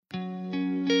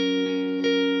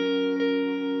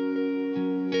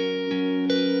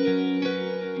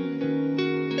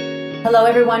Hello,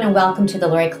 everyone, and welcome to the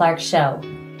Lori Clark Show.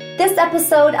 This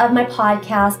episode of my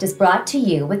podcast is brought to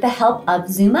you with the help of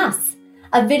Zoom Us,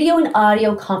 a video and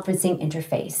audio conferencing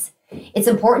interface. It's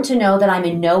important to know that I'm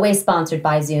in no way sponsored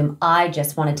by Zoom. I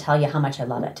just want to tell you how much I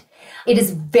love it. It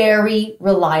is very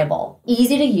reliable,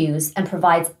 easy to use, and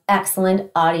provides excellent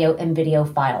audio and video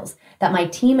files that my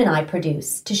team and I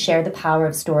produce to share the power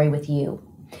of story with you.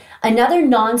 Another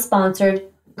non-sponsored,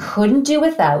 couldn't do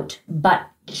without, but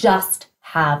just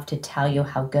have to tell you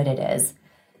how good it is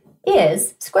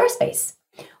Squarespace.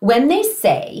 When they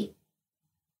say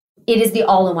it is the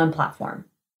all-in-one platform,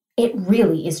 it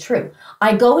really is true.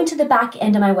 I go into the back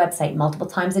end of my website multiple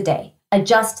times a day,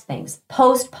 adjust things,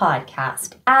 post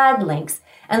podcast, add links,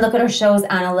 and look at our show's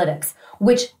analytics,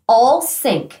 which all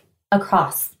sync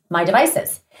across my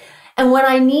devices. And when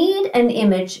I need an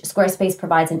image, Squarespace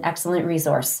provides an excellent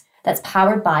resource that's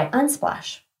powered by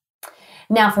Unsplash.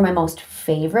 Now for my most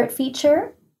favorite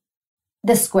feature,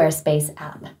 the Squarespace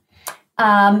app.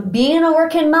 Being a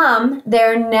working mom,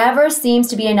 there never seems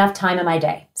to be enough time in my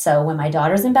day. So when my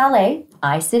daughter's in ballet,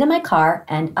 I sit in my car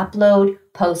and upload,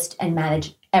 post, and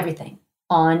manage everything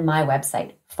on my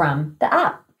website from the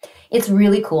app. It's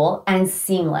really cool and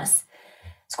seamless.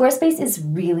 Squarespace is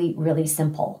really, really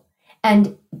simple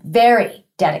and very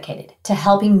dedicated to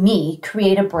helping me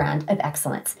create a brand of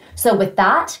excellence. So with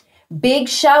that, big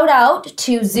shout out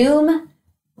to Zoom,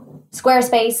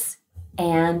 Squarespace,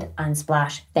 and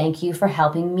Unsplash. Thank you for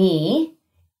helping me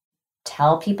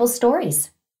tell people's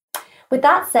stories. With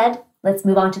that said, let's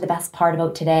move on to the best part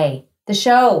about today, the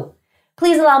show.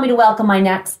 Please allow me to welcome my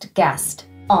next guest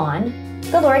on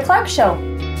The Lori Clark Show.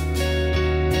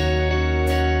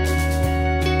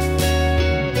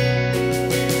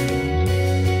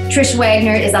 Trish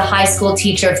Wagner is a high school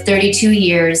teacher of 32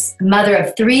 years, mother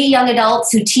of 3 young adults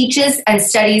who teaches and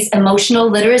studies emotional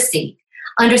literacy,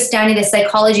 understanding the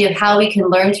psychology of how we can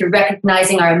learn through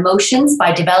recognizing our emotions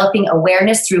by developing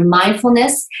awareness through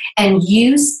mindfulness and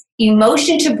use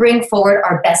emotion to bring forward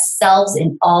our best selves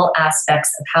in all aspects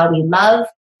of how we love,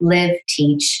 live,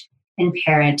 teach, and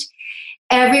parent.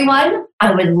 Everyone,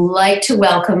 I would like to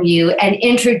welcome you and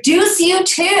introduce you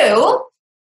to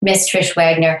Miss Trish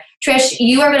Wagner. Trish,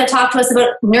 you are going to talk to us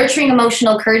about nurturing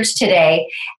emotional courage today.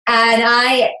 And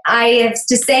I have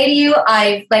to say to you,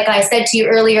 like I said to you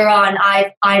earlier on,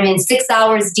 I'm in 6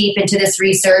 hours deep into this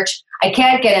research. I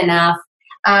can't get enough.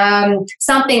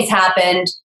 Something's happened.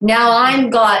 Now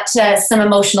I've got some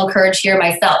emotional courage here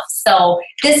myself. So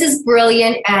this is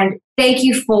brilliant. And thank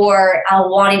you for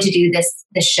wanting to do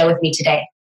this show with me today.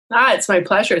 It's my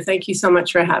pleasure. Thank you so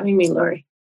much for having me, Lori.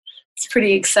 It's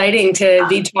pretty exciting to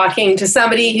be talking to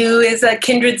somebody who is a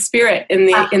kindred spirit in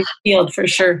the field, for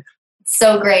sure.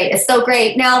 So great. It's so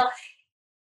great. Now,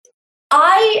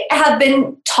 I have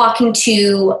been talking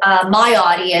to my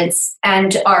audience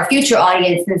and our future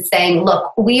audience and saying,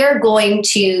 look, we are going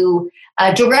to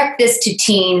direct this to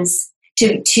teens,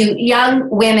 to young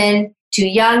women, to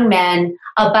young men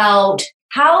about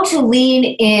how to lean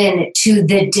in to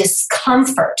the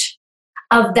discomfort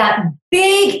of that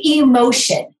big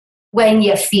emotion when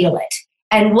you feel it,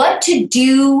 and what to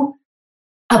do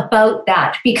about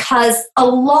that. Because a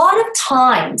lot of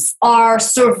times our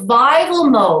survival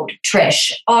mode,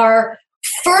 Trish, our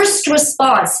first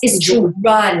response is to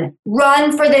run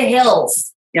for the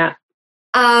hills. Yeah.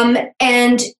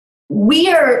 And we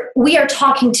are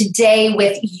talking today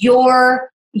with your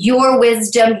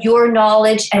wisdom, your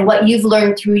knowledge, and what you've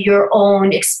learned through your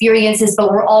own experiences,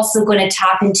 but we're also going to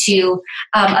tap into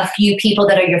a few people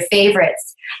that are your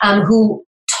favorites who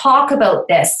talk about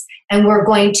this, and we're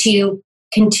going to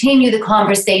continue the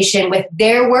conversation with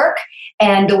their work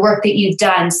and the work that you've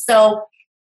done. So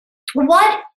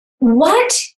what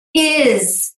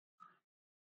is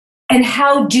and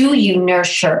how do you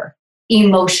nurture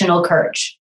emotional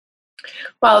courage?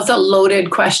 Well, it's a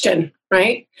loaded question,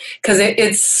 right? Because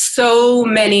it's so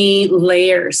many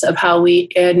layers of how we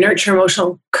nurture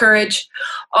emotional courage.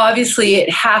 Obviously,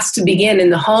 it has to begin in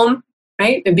the home,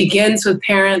 right? It begins with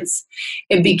parents.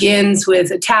 It begins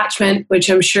with attachment, which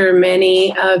I'm sure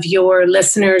many of your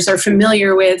listeners are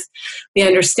familiar with, the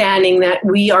understanding that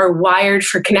we are wired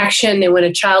for connection. And when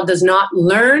a child does not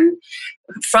learn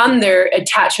from their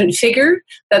attachment figure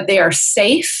that they are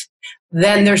safe,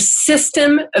 then their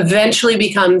system eventually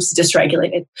becomes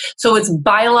dysregulated. So it's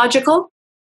biological,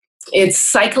 it's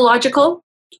psychological,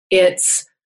 it's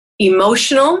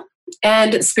emotional,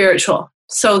 and spiritual.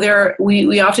 So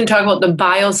we often talk about the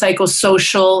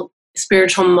biopsychosocial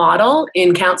spiritual model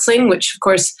in counseling, which of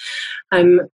course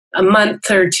I'm a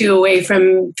month or two away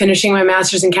from finishing my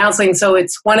master's in counseling. So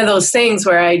it's one of those things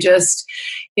where I just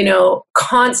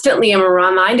constantly am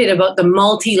reminded about the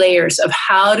multi-layers of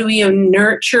how do we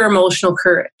nurture emotional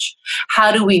courage?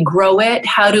 How do we grow it?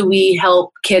 How do we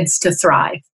help kids to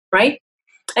thrive, right?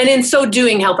 And in so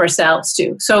doing, help ourselves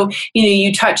too. So,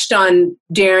 you touched on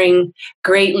daring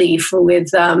greatly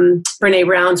with Brene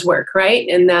Brown's work, right?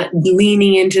 And that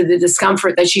leaning into the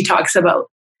discomfort that she talks about.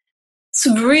 It's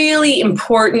really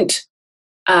important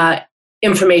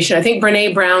information. I think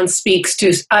Brene Brown speaks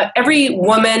to every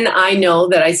woman I know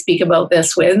that I speak about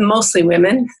this with, mostly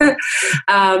women,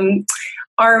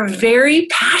 are very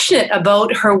passionate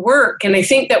about her work. And I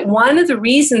think that one of the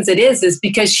reasons it is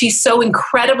because she's so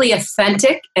incredibly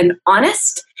authentic and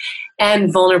honest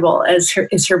and vulnerable, is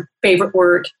her favorite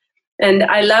word. And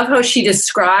I love how she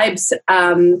describes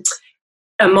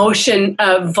emotion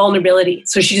of vulnerability.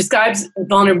 So she describes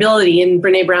vulnerability, in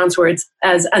Brene Brown's words,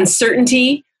 as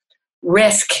uncertainty,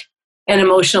 risk, and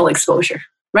emotional exposure,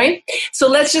 right? So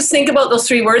let's just think about those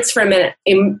three words for a minute.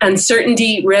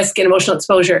 Uncertainty, risk, and emotional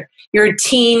exposure. You're a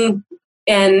teen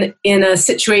and in a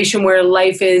situation where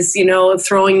life is,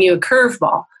 throwing you a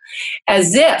curveball,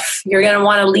 as if you're going to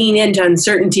want to lean into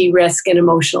uncertainty, risk, and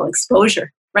emotional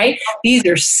exposure, right? These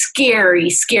are scary,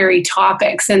 scary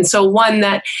topics. And so one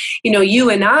that, you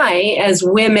and I, as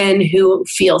women who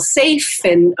feel safe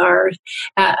and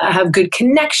have good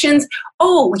connections,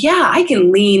 oh yeah, I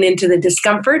can lean into the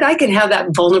discomfort. I can have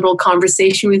that vulnerable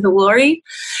conversation with Lori.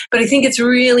 But I think it's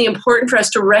really important for us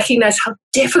to recognize how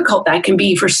difficult that can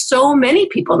be for so many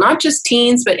people, not just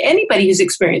teens, but anybody who's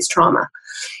experienced trauma.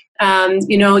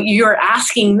 You're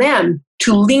asking them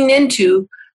to lean into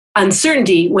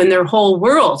uncertainty when their whole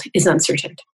world is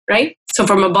uncertain, right? So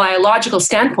from a biological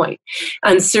standpoint,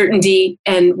 uncertainty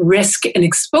and risk and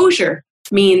exposure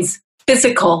means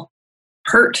physical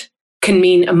hurt, can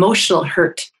mean emotional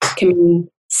hurt, can mean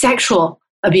sexual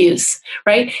abuse,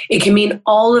 right? It can mean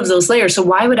all of those layers. So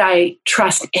why would I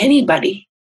trust anybody,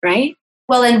 right?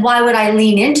 Well, and why would I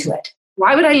lean into it?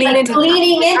 Why would I lean into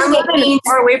leaning into it? Means as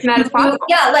far away from that as possible.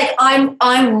 Yeah, like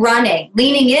I'm running.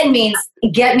 Leaning in means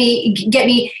get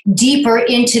me deeper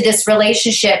into this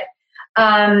relationship.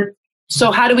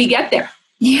 So how do we get there?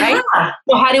 Yeah. Right?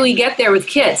 So how do we get there with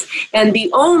kids? And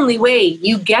the only way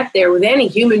you get there with any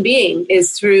human being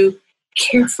is through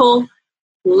careful,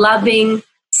 loving,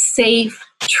 safe,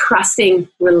 trusting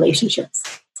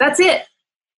relationships. That's it.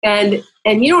 And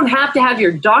you don't have to have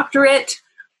your doctorate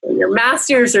or your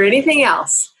master's or anything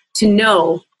else to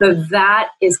know that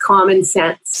is common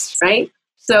sense, right?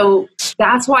 So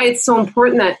that's why it's so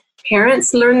important that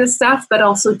parents learn this stuff, but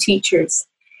also teachers.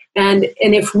 And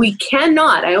if we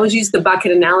cannot, I always use the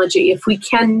bucket analogy, if we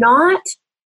cannot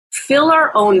fill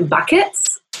our own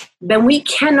buckets, then we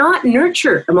cannot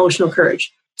nurture emotional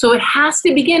courage. So it has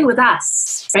to begin with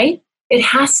us, right? It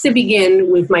has to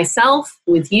begin with myself,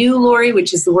 with you, Lori,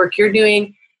 which is the work you're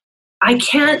doing. I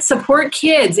can't support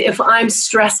kids if I'm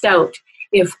stressed out,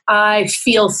 if I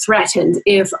feel threatened,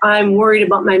 if I'm worried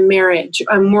about my marriage,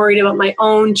 I'm worried about my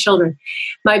own children.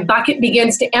 My bucket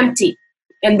begins to empty.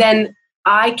 And then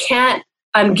I'm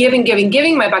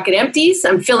giving, my bucket empties,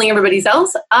 I'm filling everybody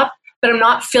else up, but I'm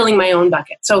not filling my own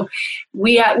bucket. So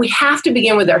we have to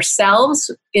begin with ourselves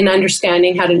in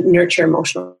understanding how to nurture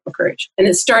emotional courage. And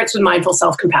it starts with mindful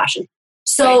self-compassion.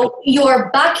 So your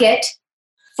bucket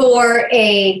for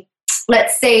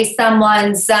let's say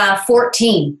someone's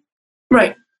 14.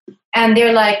 Right. And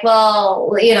they're like, well,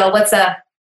 what's a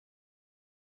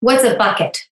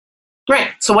bucket? Right.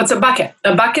 So what's a bucket?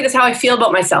 A bucket is how I feel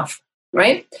about myself,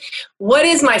 right? What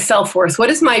is my self-worth? What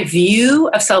is my view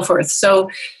of self-worth? So,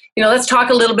 let's talk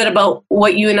a little bit about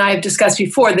what you and I have discussed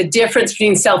before, the difference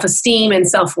between self-esteem and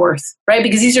self-worth, right?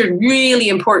 Because these are really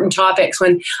important topics.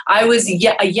 When I was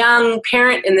a young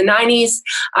parent in the 90s,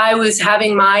 I was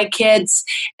having my kids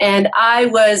and I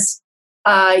was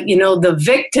the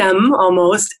victim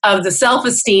almost of the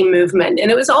self-esteem movement. And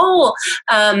it was all,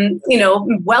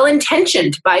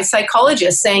 well-intentioned by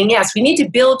psychologists saying, yes, we need to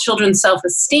build children's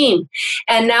self-esteem.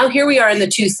 And now here we are in the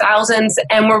 2000s,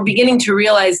 and we're beginning to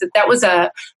realize that there was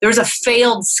a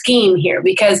failed scheme here,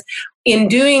 because in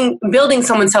building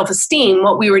someone's self-esteem,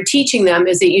 what we were teaching them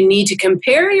is that you need to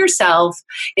compare yourself.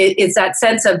 It's that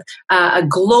sense of a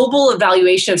global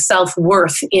evaluation of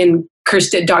self-worth in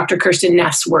Dr. Kirsten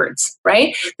Neff's words,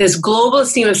 right? This global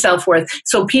esteem of self-worth.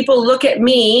 So people look at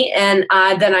me and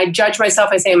then I judge myself.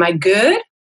 I say, am I good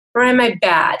or am I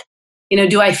bad?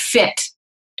 Do I fit?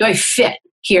 Do I fit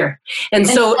here? And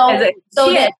so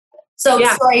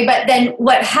sorry, but then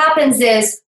what happens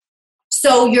is,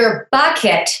 so your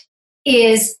bucket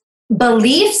is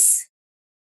beliefs,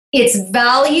 it's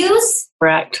values,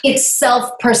 correct, it's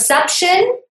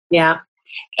self-perception. Yeah.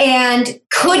 And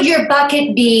could your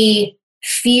bucket be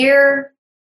fear,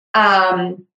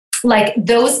 like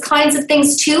those kinds of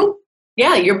things too?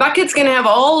 Yeah, your bucket's going to have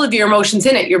all of your emotions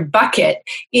in it. Your bucket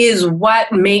is what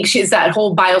is that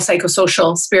whole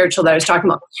biopsychosocial spiritual that I was talking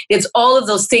about. It's all of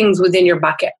those things within your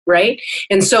bucket, right?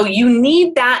 And so you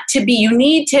need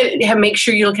to make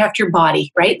sure you look after your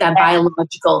body, right? That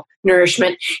biological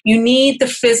nourishment. You need the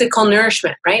physical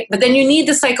nourishment, right? But then you need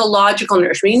the psychological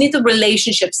nourishment. You need the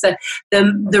relationships,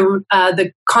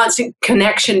 the constant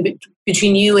connection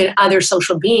between you and other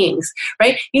social beings,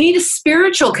 right? You need a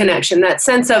spiritual connection, that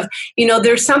sense of,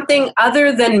 there's something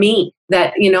other than me,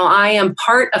 that, I am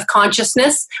part of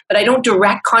consciousness, but I don't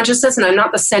direct consciousness, and I'm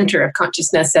not the center of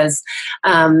consciousness, as,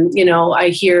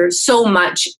 I hear so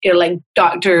much, like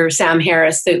Dr. Sam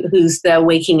Harris, who's the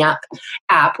Waking Up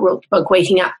app, wrote the book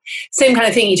Waking Up. Same kind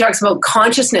of thing. He talks about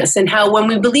consciousness and how when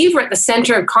we believe we're at the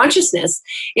center of consciousness,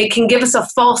 it can give us a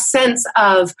false sense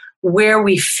of where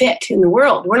we fit in the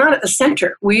world. We're not at the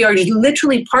center. We are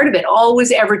literally part of it,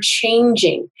 always ever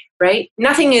changing, right?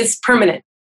 Nothing is permanent,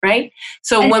 right?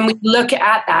 So when we look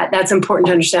at that, that's important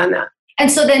to understand that.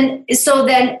 And so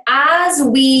then as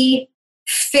we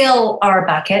fill our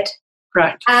bucket,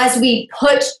 correct, as we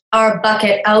put our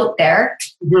bucket out there,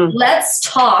 let's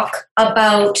talk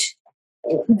about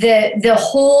the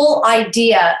whole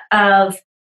idea of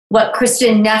what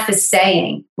Kristin Neff is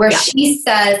saying, where she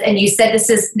says, and you said this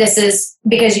is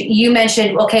because you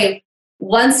mentioned, okay,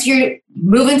 once you're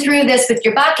moving through this with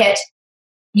your bucket,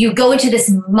 you go into this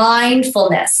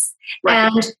mindfulness. Right.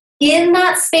 And in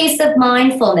that space of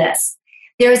mindfulness,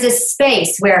 there's a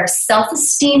space where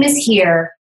self-esteem is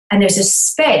here, and there's a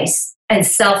space and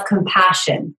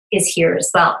self-compassion is here as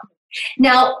well.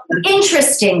 Now,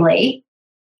 interestingly,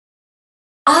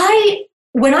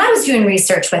 when I was doing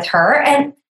research with her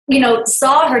and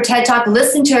saw her TED Talk,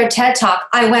 listened to her TED Talk,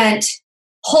 I went,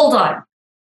 hold on.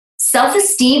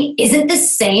 Self-esteem isn't the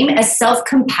same as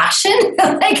self-compassion?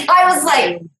 I was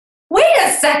like, wait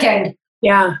a second.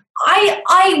 Yeah.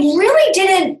 I really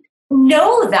didn't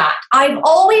know that. I've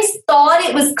always thought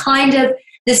it was kind of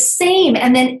the same.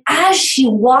 And then as she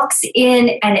walks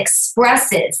in and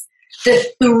expresses the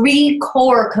 3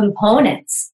 core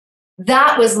components,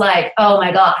 that was like, oh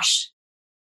my gosh,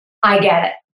 I get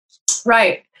it.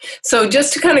 Right. So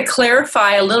just to kind of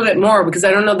clarify a little bit more, because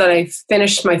I don't know that I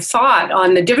finished my thought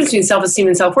on the difference between self-esteem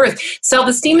and self-worth.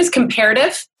 Self-esteem is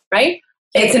comparative, right?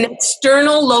 It's an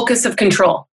external locus of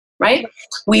control, right?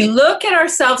 We look at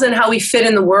ourselves and how we fit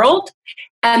in the world,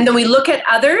 and then we look at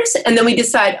others, and then we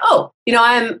decide,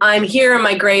 I'm here in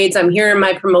my grades, I'm here in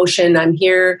my promotion, I'm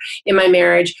here in my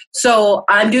marriage, so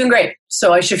I'm doing great,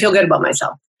 so I should feel good about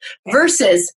myself.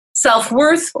 Versus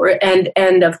self-worth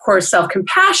and of course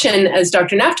self-compassion, as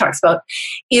Dr. Neff talks about,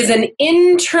 is an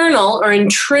internal or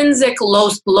intrinsic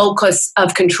locus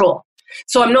of control.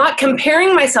 So I'm not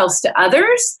comparing myself to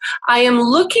others. I am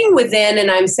looking within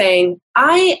and I'm saying,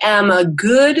 I am a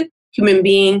good human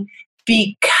being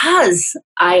because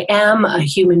I am a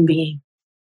human being.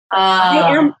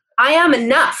 I am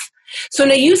enough. So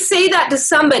now you say that to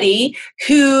somebody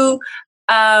who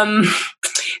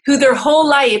their whole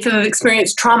life have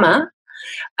experienced trauma,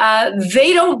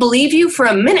 they don't believe you for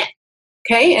a minute,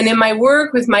 okay? And in my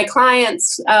work with my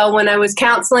clients, when I was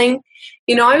counseling,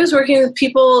 I was working with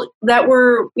people that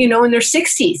were, in their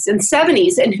 60s and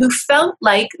 70s and who felt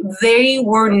like they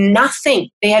were nothing.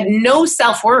 They had no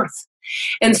self-worth.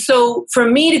 And so for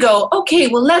me to go, okay,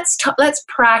 well, let's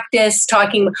practice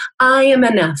talking, I am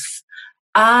enough.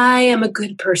 I am a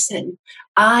good person.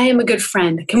 I am a good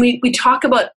friend. Can we talk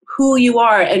about who you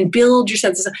are and build your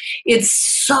sense of, it's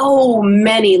so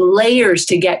many layers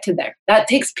to get to there. That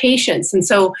takes patience. And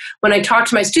so when I talk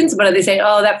to my students about it, they say,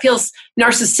 oh, that feels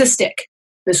narcissistic,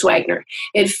 Ms. Wagner.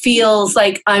 It feels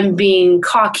like I'm being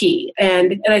cocky.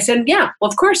 And I said, yeah,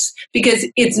 well, of course, because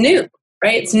it's new,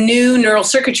 right? It's new neural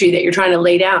circuitry that you're trying to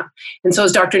lay down. And so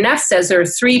as Dr. Neff says, there are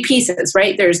 3 pieces,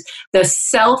 right? There's the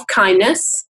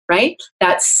self-kindness, right?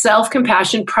 That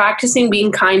self-compassion, practicing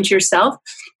being kind to yourself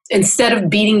instead of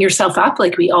beating yourself up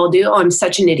like we all do. Oh, I'm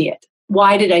such an idiot.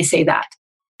 Why did I say that?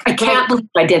 I can't believe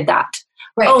I did that.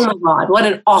 Right. Oh my God, what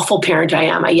an awful parent I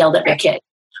am. I yelled at my kid.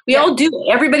 We all do it.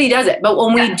 Everybody does it. But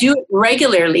when we do it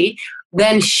regularly,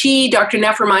 then Dr.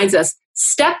 Neff reminds us,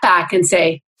 step back and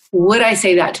say, would I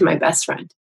say that to my best friend?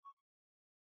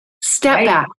 Step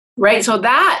back. Right? So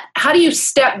how do you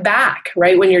step back,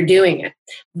 right, when you're doing it?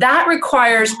 That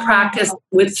requires practice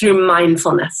through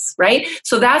mindfulness, right?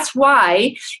 So that's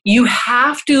why you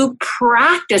have to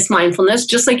practice mindfulness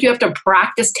just like you have to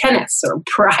practice tennis or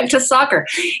practice soccer.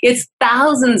 It's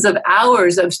thousands of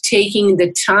hours of taking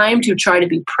the time to try to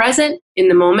be present in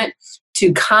the moment,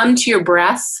 to come to your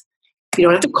breath. You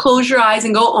don't have to close your eyes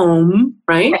and go om,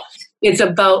 right? It's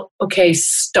about, okay,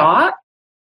 stop,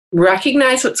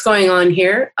 recognize what's going on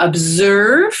here,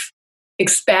 observe,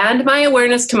 expand my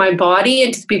awareness to my body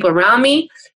and to the people around me,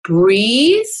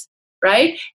 breathe,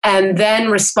 right? And then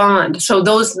respond. So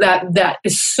that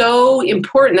is so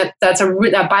important.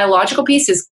 That biological piece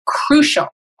is crucial,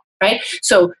 right?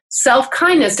 So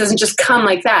self-kindness doesn't just come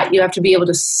like that. You have to be able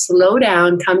to slow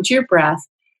down, come to your breath,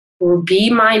 be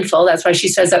mindful. That's why she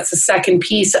says that's the second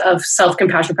piece of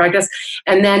self-compassion practice.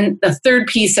 And then the third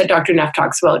piece that Dr. Neff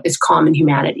talks about is calm and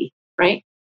humanity, right?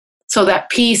 So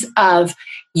that piece of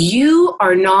you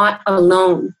are not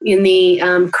alone. In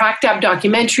the Cracked Up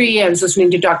documentary, I was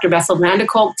listening to Dr. Bessel van der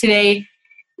Kolk today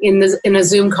in a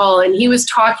Zoom call, and he was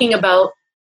talking about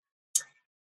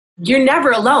you're never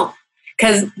alone.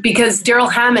 Because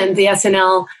Daryl Hammond, the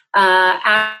SNL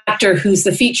actor who's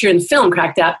the feature in the film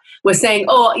Cracked Up, was saying,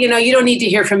 oh, you don't need to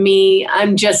hear from me.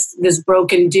 I'm just this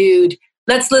broken dude.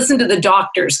 Let's listen to the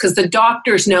doctors because the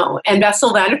doctors know. And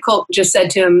Bessel van der Kolk just said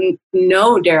to him,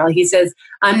 no, Daryl. He says,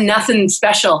 I'm nothing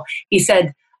special. He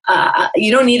said,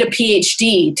 you don't need a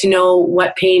PhD to know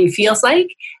what pain feels like.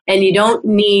 And you don't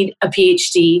need a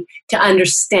PhD to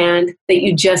understand that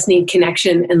you just need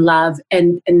connection and love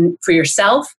and for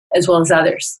yourself as well as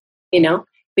others,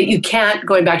 But you can't,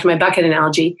 going back to my bucket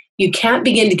analogy, you can't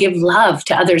begin to give love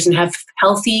to others and have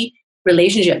healthy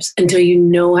relationships until you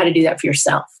know how to do that for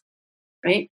yourself.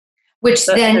 Right? Which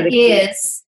then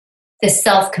is the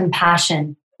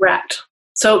self-compassion. Correct.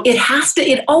 So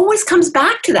it always comes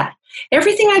back to that.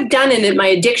 Everything I've done in my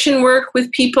addiction work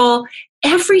with people,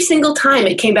 every single time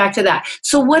it came back to that.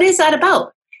 So what is that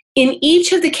about? In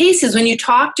each of the cases, when you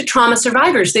talk to trauma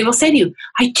survivors, they will say to you,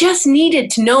 I just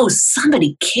needed to know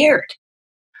somebody cared.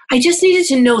 I just needed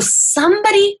to know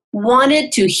somebody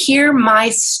wanted to hear my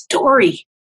story.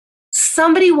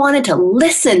 Somebody wanted to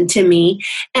listen to me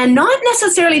and not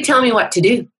necessarily tell me what to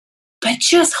do, but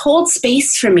just hold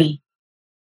space for me.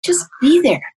 Just be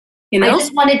there. I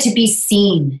just wanted to be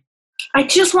seen. I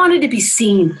just wanted to be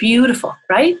seen. Beautiful,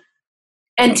 right?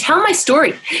 And tell my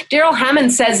story. Daryl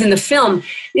Hammond says in the film,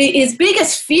 his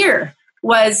biggest fear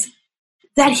was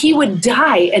that he would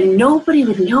die and nobody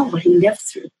would know what he lived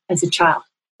through as a child,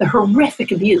 the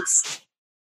horrific abuse.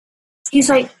 He's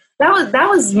like, that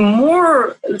was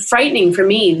more frightening for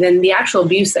me than the actual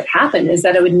abuse that happened, is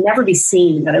that I would never be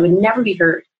seen, that I would never be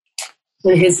heard.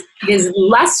 His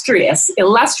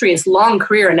illustrious long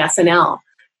career in SNL,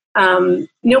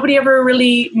 nobody ever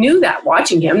really knew that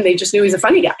watching him. They just knew he's a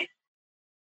funny guy.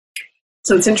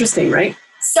 So it's interesting, right?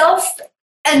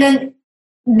 And then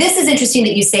this is interesting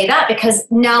that you say that, because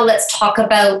now let's talk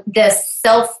about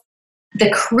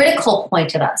the critical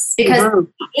point of us. Because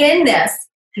in this,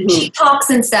 she talks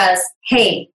and says,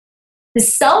 hey, the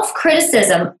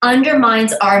self-criticism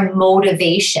undermines our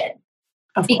motivation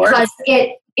because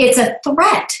it's a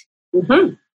threat.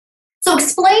 Mm-hmm. So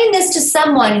explain this to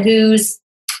someone who's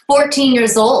 14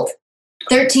 years old,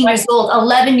 13 years old,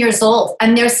 11 years old,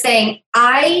 and they're saying,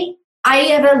 I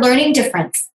have a learning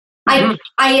difference. Mm-hmm.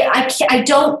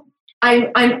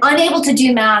 I'm unable to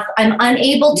do math. I'm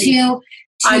unable to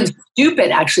I'm stupid,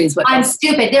 actually, is what I'm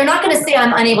stupid. They're not going to say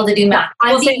I'm unable to do math.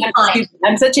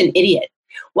 I'm such an idiot.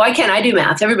 Why can't I do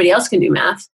math? Everybody else can do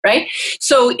math, right?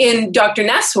 So in Dr.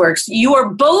 Neff's works, you are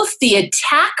both the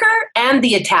attacker and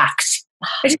the attacked.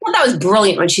 I just thought that was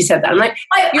brilliant when she said that. I'm like,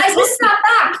 I just snapped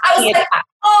back. I was like,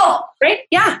 oh. Right?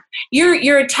 Yeah.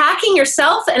 You're attacking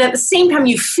yourself, and at the same time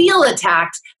you feel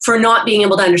attacked for not being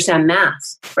able to understand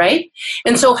math, right?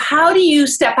 And so how do you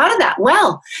step out of that?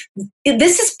 Well,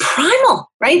 this is primal,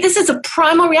 right? This is a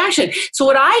primal reaction. So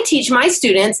what I teach my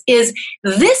students is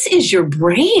this is your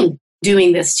brain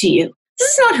doing this to you.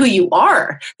 This is not who you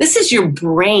are. This is your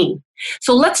brain.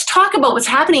 So let's talk about what's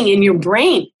happening in your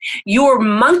brain. Your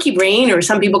monkey brain, or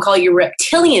some people call it your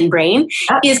reptilian brain,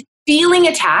 is feeling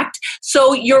attacked.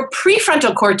 So your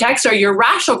prefrontal cortex, or your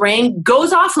rational brain,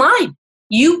 goes offline.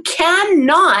 You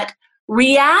cannot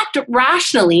react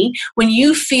rationally when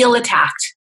you feel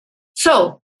attacked.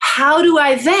 So how do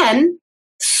I then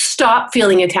stop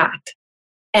feeling attacked?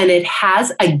 And it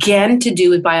has, again, to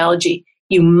do with biology.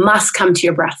 You must come to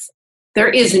your breath. There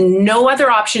is no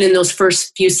other option in those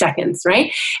first few seconds,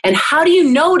 right? And how do you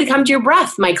know to come to your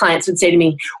breath? My clients would say to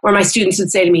me, or my students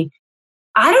would say to me,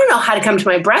 I don't know how to come to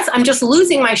my breath. I'm just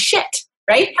losing my shit,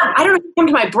 right? I don't know how to come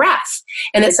to my breath.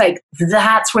 And it's like,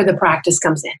 that's where the practice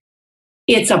comes in.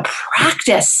 It's a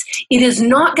practice. It is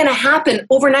not going to happen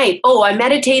overnight. Oh, I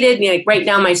meditated. Like right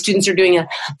now, my students are doing a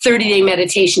 30-day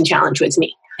meditation challenge with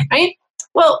me, right?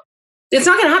 Well, it's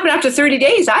not going to happen after 30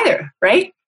 days either,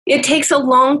 right? It takes a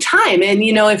long time. And,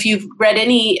 if you've read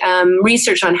any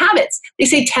research on habits, they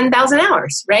say 10,000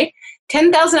 hours, right?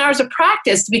 10,000 hours of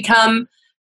practice to become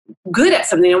good at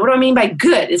something. And what do I mean by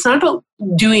good? It's not about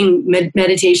doing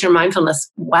meditation or mindfulness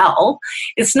well.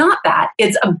 It's not that.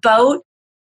 It's about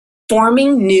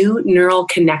forming new neural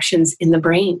connections in the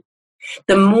brain.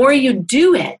 The more you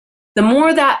do it, the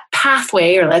more that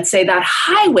pathway, or let's say that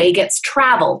highway, gets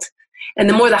traveled. And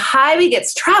the more the highway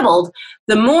gets traveled,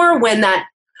 the more when that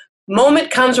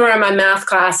moment comes where I'm in my math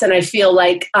class and I feel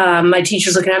like my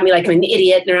teacher's looking at me like I'm an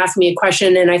idiot and they're asking me a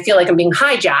question and I feel like I'm being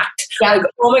hijacked. Yeah. Like,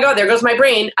 oh my God, there goes my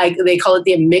brain. They call it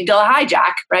the amygdala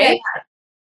hijack, right? Yeah.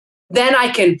 Then I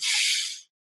can,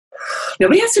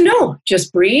 nobody has to know.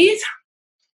 Just breathe.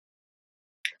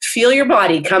 Feel your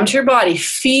body. Come to your body.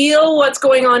 Feel what's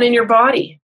going on in your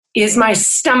body. Is my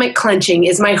stomach clenching?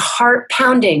 Is my heart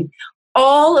pounding?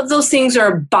 All of those things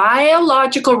are a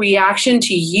biological reaction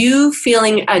to you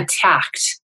feeling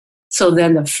attacked. So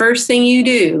then the first thing you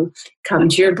do, come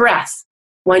to your breath.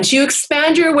 Once you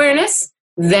expand your awareness,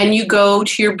 then you go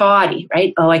to your body,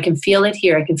 right? Oh, I can feel it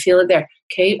here. I can feel it there.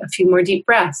 Okay, a few more deep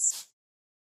breaths,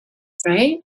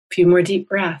 right? A few more deep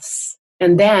breaths.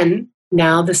 And then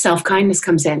now the self-kindness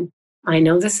comes in. I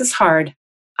know this is hard.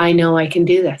 I know I can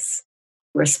do this.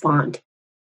 Respond.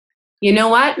 You know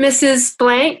what, Mrs.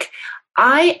 Blank?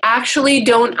 I actually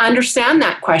don't understand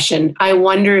that question. I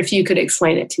wonder if you could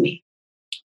explain it to me,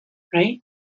 right?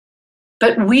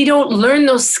 But we don't learn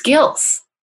those skills.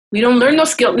 We don't learn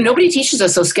those skills. Nobody teaches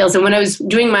us those skills. And when I was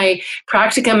doing my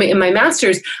practicum in my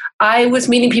master's, I was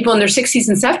meeting people in their 60s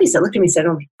and 70s that looked at me and said,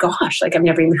 oh my gosh, like I've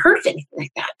never even heard of anything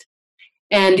like that.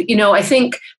 And, I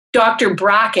think Dr.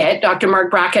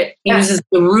 Mark Brackett uses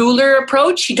the ruler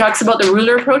approach. He talks about the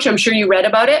ruler approach. I'm sure you read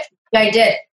about it. Yeah, I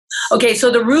did. Okay, so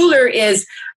the ruler is,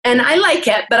 and I like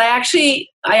it, but I actually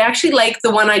like the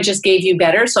one I just gave you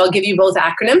better. So I'll give you both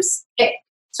acronyms. Okay.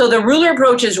 So the ruler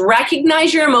approach is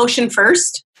recognize your emotion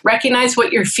first, recognize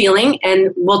what you're feeling,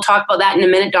 and we'll talk about that in a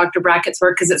minute, Dr. Brackett's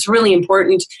work, because it's really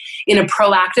important in a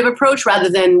proactive approach rather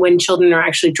than when children are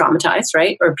actually traumatized,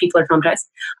 right? Or people are traumatized.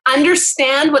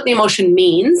 Understand what the emotion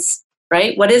means,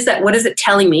 right? What is that? What is it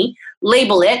telling me?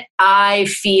 Label it. I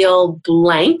feel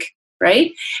blank.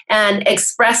 Right? And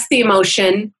express the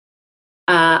emotion.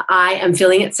 I am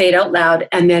feeling it, say it out loud,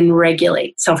 and then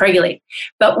self-regulate.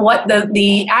 But what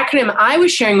the acronym I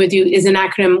was sharing with you is an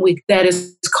acronym that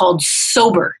is called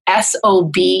SOBER,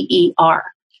 SOBER.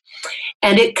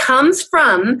 And it comes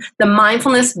from the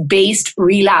Mindfulness-Based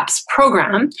Relapse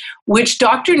Program, which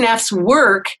Dr. Neff's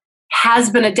work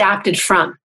has been adapted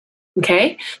from.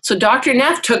 Okay? So Dr.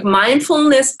 Neff took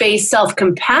mindfulness-based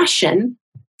self-compassion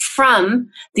from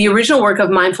the original work of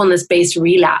mindfulness-based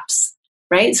relapse,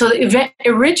 right? So it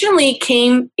originally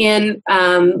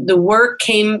the work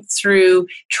came through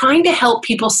trying to help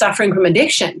people suffering from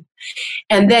addiction.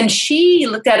 And then she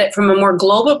looked at it from a more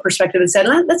global perspective and said,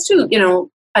 let's do,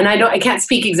 and I can't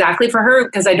speak exactly for her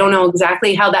because I don't know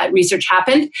exactly how that research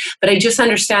happened, but I just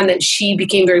understand that she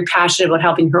became very passionate about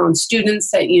helping her own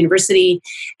students at university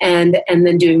and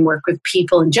then doing work with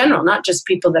people in general, not just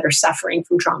people that are suffering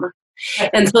from trauma.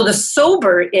 And so the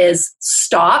SOBER is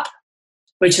stop,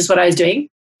 which is what I was doing.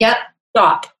 Yep.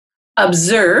 Stop.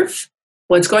 Observe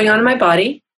what's going on in my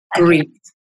body. Breathe.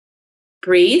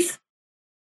 Breathe.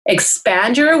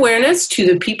 Expand your awareness to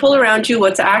the people around you,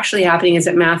 what's actually happening is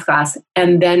at math class,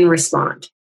 and then respond.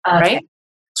 Okay. Right?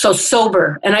 So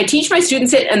SOBER. And I teach my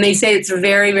students it, and they say it's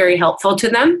very, very helpful to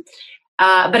them.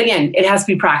 But again, it has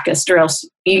to be practiced, or else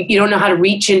you don't know how to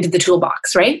reach into the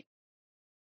toolbox, right?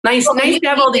 Nice to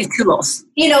have all these tools.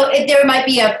 There might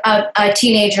be a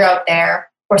teenager out there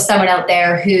or someone out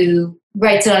there who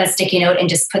writes it on a sticky note and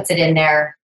just puts it in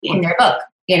their book,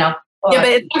 Yeah, but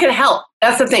it's not going to help.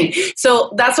 That's the thing.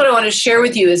 So that's what I want to share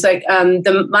with you is like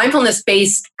the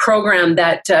mindfulness-based program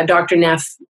that Dr.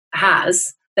 Neff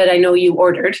has that I know you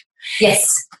ordered.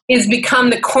 Yes. Is become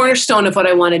the cornerstone of what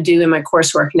I want to do in my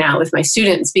coursework now with my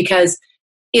students because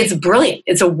it's brilliant.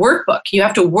 It's a workbook. You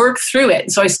have to work through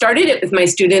it. So I started it with my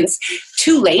students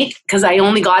too late because I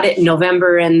only got it in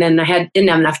November and then didn't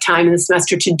have enough time in the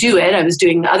semester to do it. I was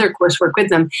doing other coursework with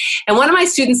them. And one of my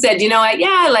students said,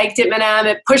 I liked it, madam.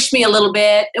 It pushed me a little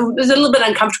bit. It was a little bit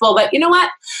uncomfortable, but you know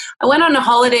what? I went on a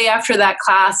holiday after that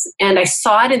class and I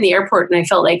saw it in the airport and I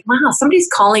felt like, wow, somebody's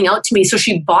calling out to me. So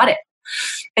she bought it.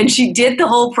 And she did the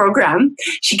whole program.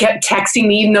 She kept texting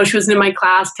me, even though she wasn't in my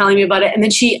class, telling me about it. And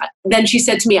then she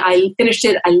said to me, I finished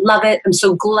it. I love it. I'm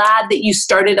so glad that you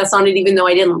started us on it, even though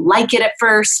I didn't like it at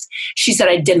first. She said,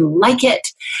 I didn't like it.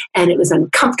 And it was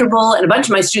uncomfortable. And a bunch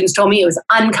of my students told me it was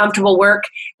uncomfortable work.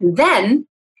 And then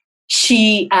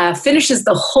she finishes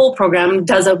the whole program,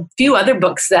 does a few other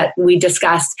books that we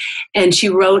discussed, and she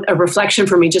wrote a reflection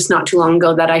for me just not too long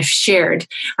ago that I shared.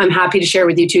 I'm happy to share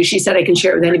with you too. She said I can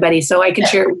share it with anybody, so I can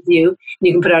share it with you, and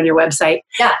you can put it on your website.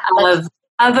 Yeah.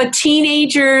 Of a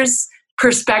teenager's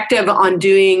perspective on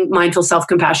doing mindful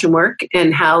self-compassion work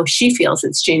and how she feels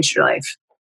it's changed her life.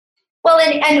 Well,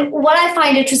 and what I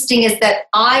find interesting is that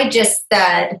I just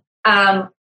said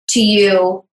to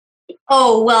you,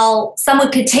 oh, well,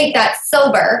 someone could take that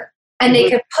sober and they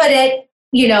could put it,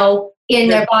 in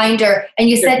their binder. And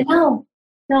you said, no.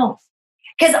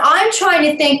 Because I'm trying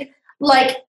to think,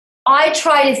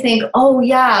 oh,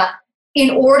 yeah, in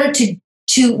order to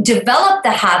develop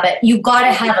the habit, you got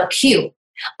to have a cue.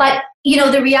 But,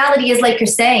 the reality is, like you're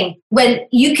saying, when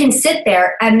you can sit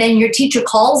there and then your teacher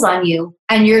calls on you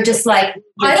and you're just like,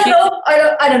 I don't know.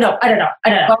 Well, I don't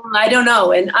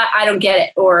know. And I don't get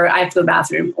it. Or I have to go to the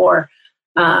bathroom. Or,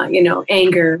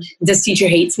 anger. This teacher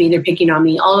hates me. They're picking on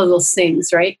me. All of those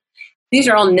things, right? These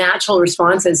are all natural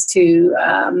responses to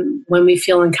when we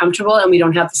feel uncomfortable and we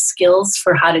don't have the skills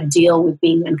for how to deal with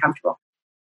being uncomfortable.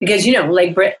 Because,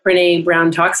 like Brené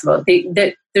Brown talks about,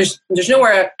 there's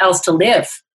nowhere else to live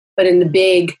but in the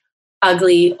big,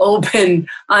 ugly, open,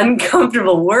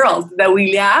 uncomfortable world that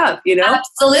we have,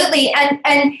 Absolutely.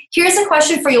 And here's a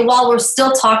question for you while we're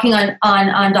still talking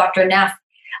on Dr. Neff.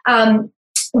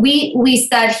 We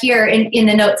said here in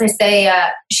the notes,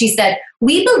 she said,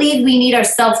 we believe we need our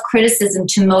self-criticism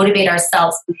to motivate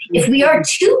ourselves. If we are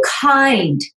too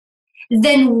kind,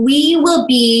 then we will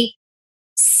be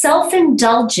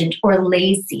self-indulgent or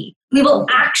lazy. We will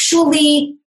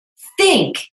actually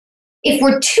think if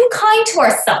we're too kind to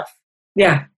ourselves.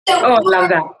 Yeah. So I love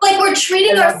that. Like we're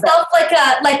treating ourselves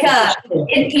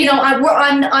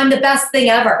I'm the best thing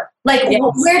ever. Like, yes.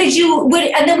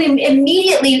 And then we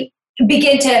immediately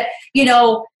begin to,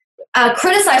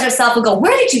 criticize ourselves and go,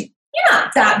 you're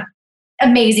not that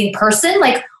amazing person.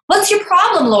 Like, what's your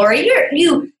problem, Lori?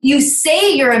 You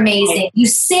say you're amazing. You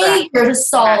say you're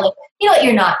solid. You know what?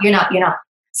 You're not.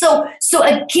 So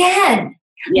again,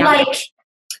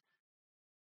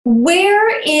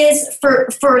 where is for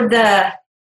the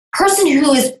person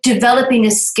who is developing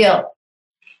a skill,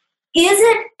 is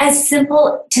it as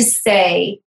simple to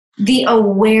say the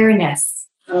awareness?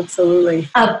 Absolutely.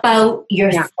 About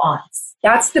your thoughts?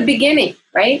 That's the beginning,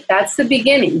 right? That's the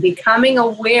beginning, becoming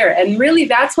aware. And really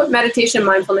that's what meditation and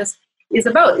mindfulness is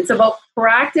about. It's about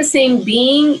practicing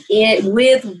being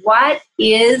with what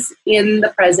is in the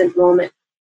present moment.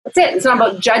 That's it. It's not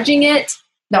about judging it.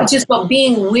 No. It's just about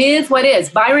being with what is.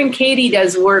 Byron Katie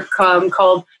does work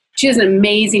she has an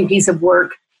amazing piece of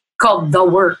work called The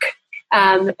Work.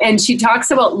 And she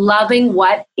talks about loving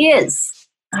what is.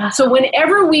 So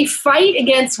whenever we fight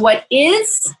against what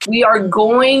is, we are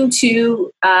going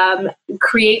to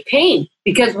create pain,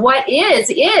 because what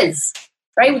is,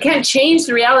 right? We can't change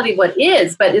the reality of what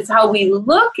is, but it's how we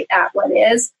look at what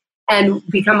is and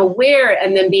become aware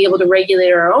and then be able to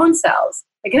regulate our own selves.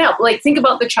 It can help. Like, think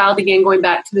about the child again, going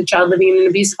back to the child living in an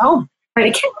abusive home.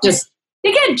 Right?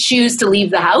 They can't choose to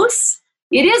leave the house.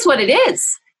 It is what it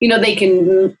is. They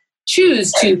can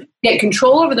choose to get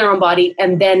control over their own body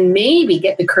and then maybe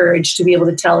get the courage to be able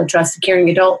to tell a trusted, caring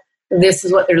adult this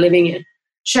is what they're living in.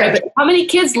 Sure. Right? But how many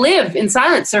kids live in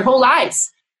silence their whole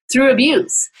lives through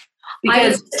abuse? I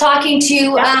was talking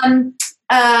to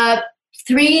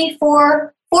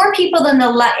 4 people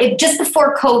just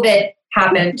before COVID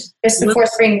happened, just before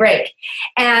spring break.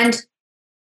 And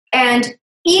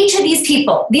each of these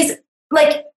people,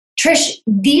 Trish,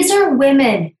 these are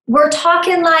women. We're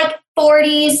talking like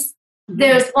 40s.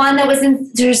 There's one that was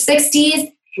in her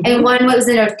 60s and one was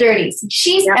in her 30s.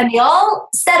 And they all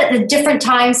said it at different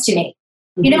times to me.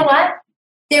 Mm-hmm. You know what?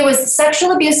 There was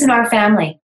sexual abuse in our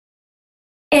family.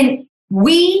 And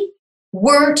we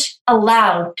weren't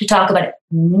allowed to talk about it.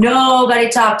 Nobody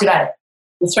talked about it.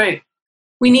 That's right.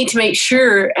 We need to make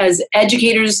sure as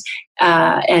educators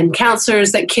and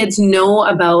counselors that kids know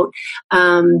about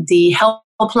the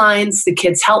helplines, the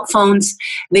kids' help phones.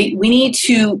 We need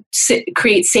to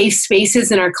create safe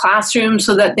spaces in our classroom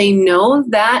so that they know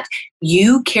that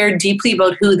you care deeply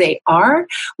about who they are.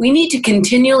 We need to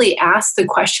continually ask the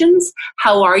questions,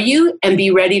 how are you? And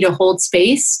be ready to hold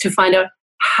space to find out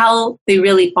how they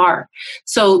really are.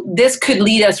 So this could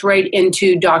lead us right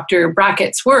into Dr.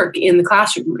 Brackett's work in the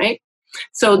classroom, right?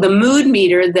 So the mood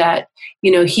meter that,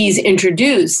 he's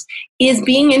introduced is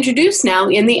being introduced now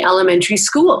in the elementary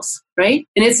schools, right?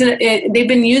 And they've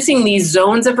been using these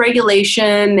zones of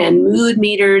regulation and mood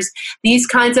meters, these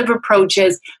kinds of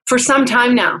approaches for some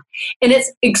time now. And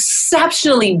it's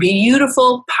exceptionally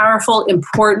beautiful, powerful,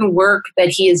 important work that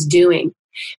he is doing.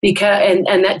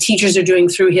 and that teachers are doing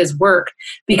through his work.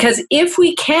 Because if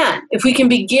we can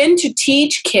begin to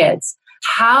teach kids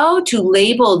how to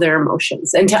label their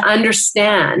emotions and to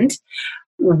understand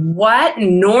what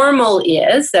normal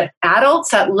is, that adults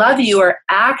that love you are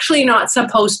actually not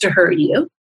supposed to hurt you.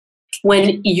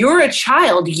 When you're a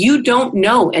child, you don't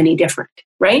know any different,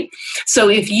 right? So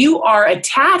if you are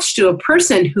attached to a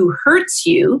person who hurts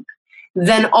you,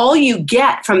 then all you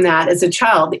get from that as a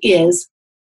child is,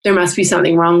 there must be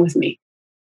something wrong with me,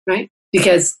 right?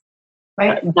 Because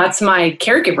that's my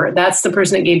caregiver. That's the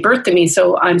person that gave birth to me.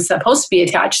 So I'm supposed to be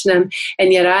attached to them.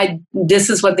 And yet this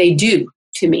is what they do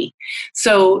to me.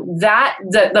 So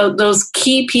those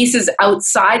key pieces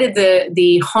outside of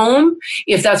the home,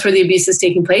 if that's where the abuse is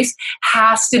taking place,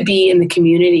 has to be in the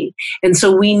community. And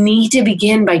so we need to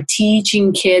begin by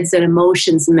teaching kids that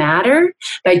emotions matter,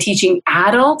 by teaching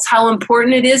adults how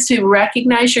important it is to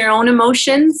recognize your own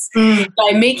emotions,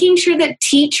 by making sure that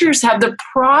teachers have the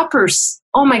proper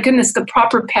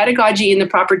pedagogy and the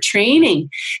proper training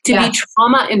to be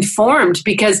trauma informed,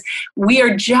 because we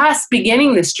are just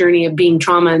beginning this journey of being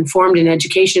trauma informed in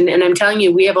education. And I'm telling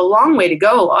you, we have a long way to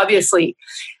go, obviously.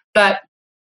 But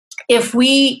if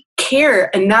we care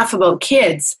enough about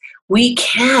kids, we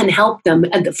can help them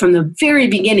from the very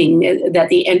beginning that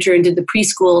they enter into the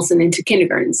preschools and into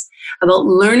kindergartens, about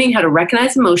learning how to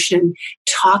recognize emotion,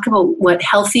 talk about what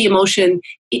healthy emotion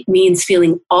it means,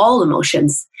 feeling all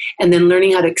emotions, and then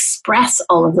learning how to express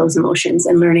all of those emotions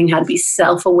and learning how to be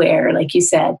self-aware, like you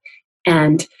said,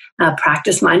 and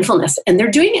practice mindfulness. And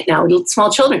they're doing it now with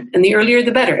small children, and the earlier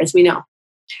the better, as we know,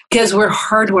 because we're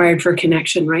hardwired for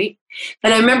connection, right?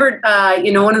 And I remember,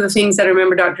 one of the things that I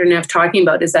remember Dr. Neff talking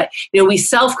about is that, we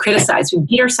self-criticize, we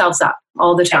beat ourselves up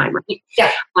all the time, right?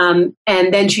 Yeah. And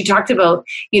then she talked about,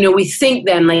 we think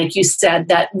then, like you said,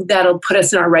 that'll put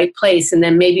us in our right place, and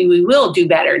then maybe we will do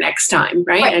better next time,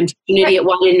 right? I'm an idiot.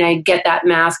 Why didn't I get that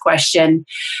math question?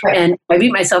 Right. And if I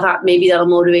beat myself up, maybe that'll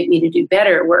motivate me to do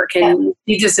better at work. And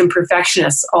we just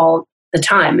imperfectionists all the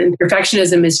time. And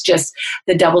perfectionism is just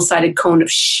the double-sided cone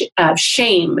of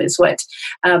shame, is what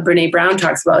Brene Brown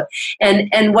talks about.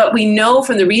 And what we know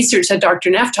from the research that Dr.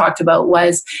 Neff talked about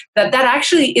was that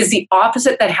actually is the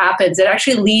opposite that happens. It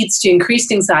actually leads to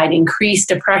increased anxiety, increased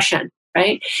depression,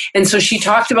 right? And so she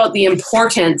talked about the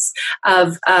importance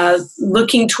of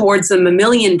looking towards the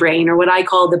mammalian brain, or what I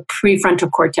call the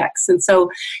prefrontal cortex. And so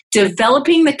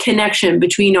developing the connection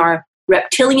between our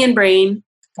reptilian brain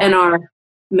and our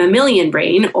mammalian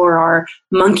brain, or our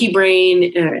monkey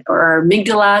brain, or our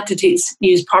amygdala, to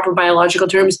use proper biological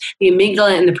terms, the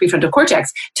amygdala and the prefrontal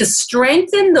cortex, to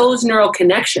strengthen those neural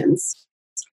connections,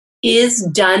 is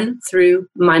done through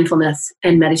mindfulness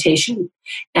and meditation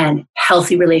and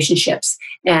healthy relationships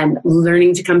and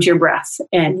learning to come to your breath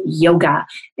and yoga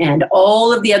and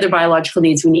all of the other biological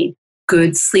needs we need.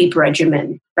 Good sleep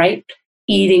regimen, right?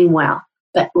 Eating well,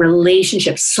 but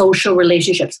relationships, social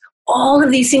relationships, all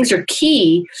of these things are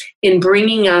key in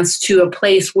bringing us to a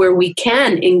place where we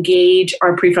can engage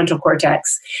our prefrontal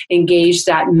cortex, engage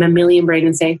that mammalian brain,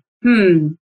 and say,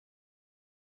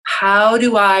 how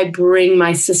do I bring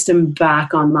my system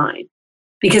back online?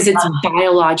 Because it's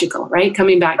biological, right?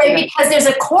 Coming back to that. Because there's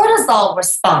a cortisol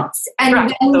response.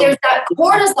 And when there's that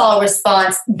cortisol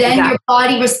response, then your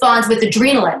body responds with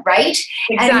adrenaline, right?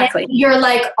 Exactly. And you're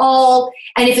like,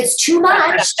 and if it's too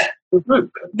much,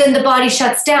 then the body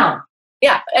shuts down.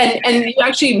 Yeah, and you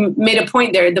actually made a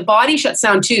point there. The body shuts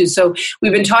down too. So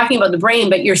we've been talking about the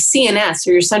brain, but your CNS,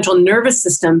 or your central nervous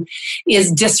system,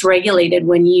 is dysregulated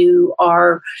when you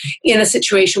are in a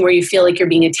situation where you feel like you're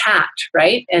being attacked,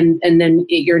 right? And then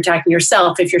you're attacking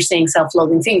yourself if you're saying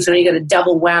self-loathing things. So now you got a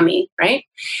double whammy, right?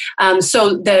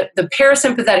 So the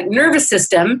parasympathetic nervous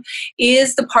system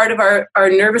is the part of our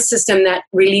nervous system that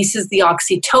releases the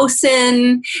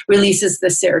oxytocin, releases the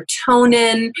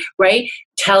serotonin, right?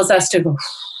 Tells us to go.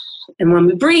 And when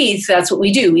we breathe, that's what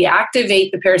we do. We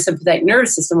activate the parasympathetic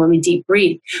nervous system when we deep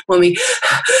breathe. When we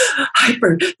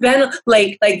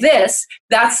hyperventilate like this,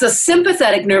 that's the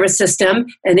sympathetic nervous system,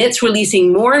 and it's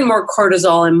releasing more and more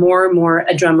cortisol and more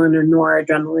adrenaline, or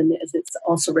noradrenaline, as it's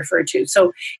also referred to.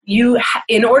 So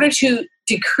in order to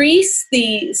decrease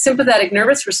the sympathetic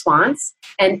nervous response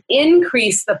and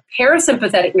increase the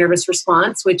parasympathetic nervous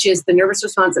response, which is the nervous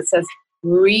response that says,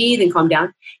 breathe and calm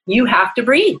down, you have to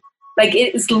breathe. Like,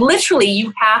 it is literally,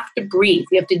 you have to breathe.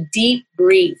 You have to deep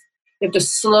breathe. You have to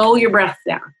slow your breath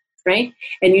down, right?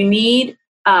 And you need,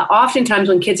 oftentimes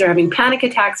when kids are having panic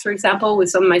attacks, for example,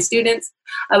 with some of my students,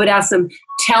 I would ask them,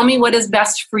 tell me what is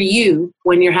best for you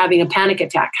when you're having a panic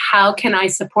attack. How can I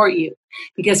support you?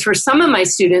 Because for some of my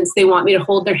students, they want me to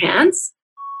hold their hands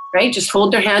right? Just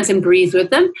hold their hands and breathe with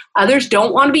them. Others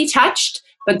don't want to be touched,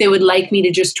 but they would like me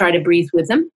to just try to breathe with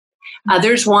them.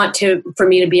 Others want for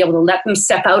me to be able to let them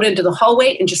step out into the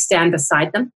hallway and just stand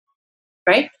beside them,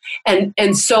 right?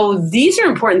 And so these are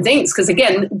important things because,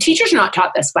 again, teachers are not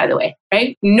taught this, by the way,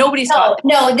 right? Nobody's taught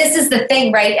this. No, this is the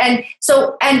thing, right? And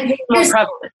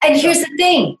here's the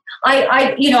thing.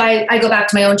 I go back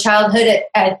to my own childhood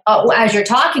as you're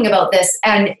talking about this,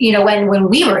 and when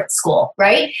we were at school,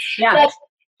 right? Yeah. But,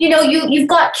 you've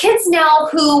got kids now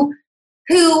who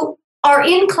are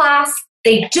in class.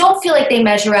 They don't feel like they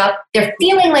measure up. They're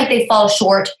feeling like they fall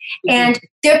short, and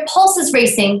their pulse is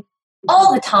racing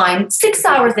all the time, 6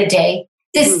 hours a day.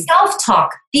 This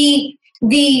self-talk, the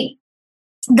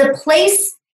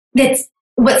place that's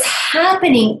what's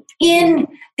happening in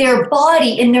their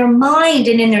body, in their mind,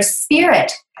 and in their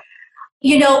spirit.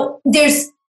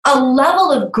 There's a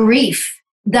level of grief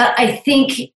that I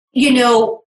think,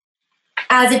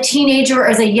 as a teenager or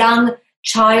as a young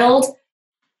child,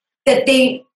 that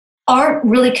they aren't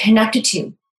really connected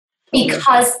to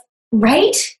because,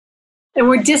 right?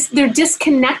 And they're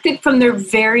disconnected from their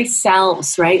very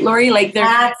selves, right, Lori? Like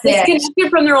they're disconnected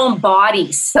from their own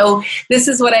bodies. So this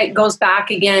is what goes back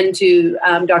again to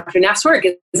Dr. Neff's work,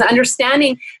 is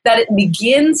understanding that it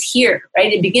begins here,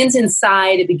 right? It begins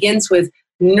inside. It begins with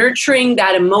nurturing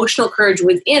that emotional courage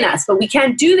within us. But we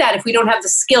can't do that if we don't have the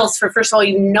skills for, first of all,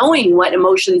 knowing what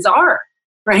emotions are,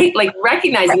 right? Like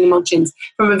recognizing emotions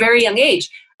from a very young age.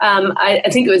 I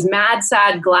think it was mad,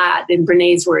 sad, glad in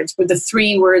Brené's words were the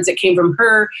 3 words that came from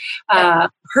her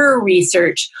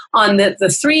research on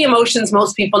the 3 emotions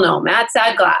most people know: mad,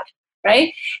 sad, glad,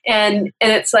 right? And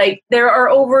it's like there are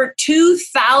over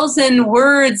 2,000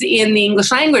 words in the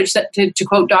English language that, to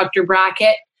quote Dr.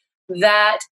 Brackett,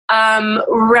 that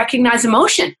recognize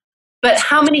emotion. But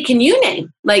how many can you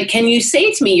name? Like, can you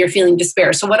say to me you're feeling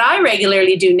despair? So what I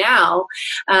regularly do now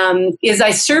is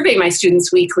I survey my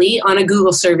students weekly on a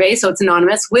Google survey, so it's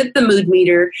anonymous, with the mood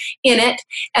meter in it.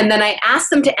 And then I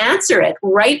ask them to answer it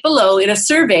right below in a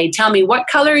survey. Tell me, what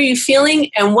color are you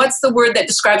feeling and what's the word that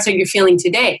describes how you're feeling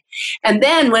today? And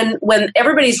then when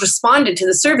everybody's responded to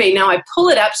the survey, now I pull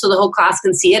it up so the whole class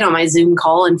can see it on my Zoom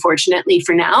call, unfortunately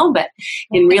for now, but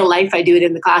in real life I do it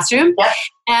in the classroom. Yeah.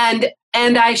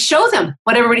 And I show them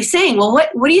what everybody's saying. Well,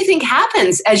 what do you think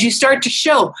happens as you start to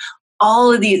show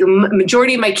all of these? The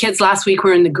majority of my kids last week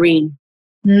were in the green.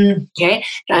 Okay.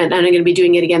 And I'm going to be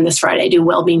doing it again this Friday. I do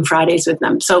Wellbeing Fridays with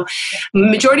them. So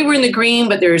majority were in the green,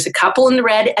 but there's a couple in the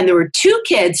red. And there were 2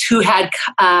 kids who had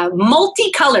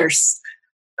multicolors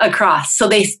across. So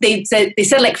they said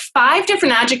like 5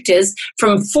 different adjectives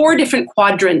from 4 different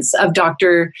quadrants of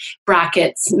Dr.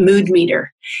 Brackett's mood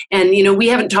meter. And, we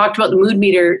haven't talked about the mood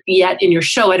meter yet in your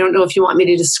show. I don't know if you want me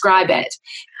to describe it.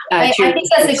 I think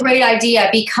that's a great idea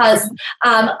because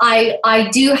I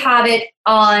do have it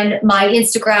on my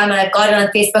Instagram and I've got it on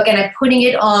Facebook and I'm putting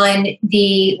it on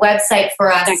the website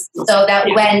for us so that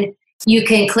when you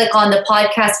can click on the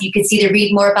podcast, you can see the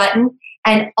read more button.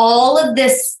 And all of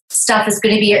this stuff is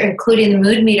going to be including the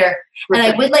mood meter. And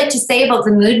I would like to say about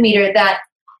the mood meter that,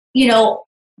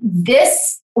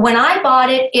 this, when I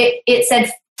bought it, it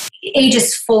said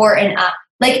ages 4 and up.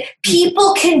 Like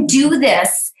people can do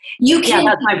this. You can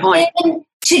that's my point.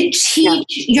 To teach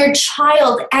your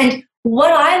child. And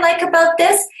what I like about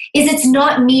this is it's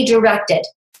not me directed.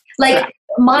 Like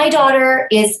my daughter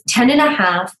is 10 and a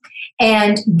half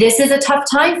and this is a tough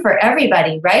time for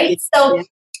everybody, right? So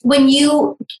when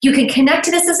you can connect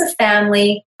to this as a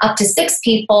family, up to 6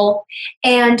 people,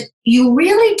 and you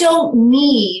really don't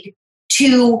need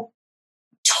to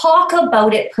talk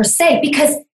about it per se,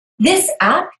 because this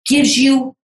app gives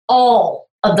you all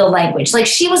of the language. Like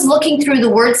she was looking through the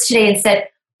words today and said,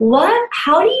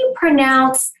 how do you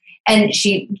pronounce? And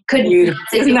she couldn't.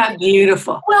 Isn't that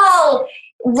beautiful? Well,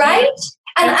 right?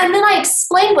 And then I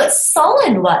explained what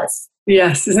sullen was.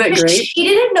 Yes, isn't that great? She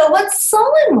didn't know what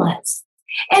sullen was.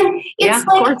 And it's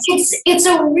it's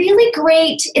a really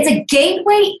great, it's a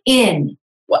gateway in.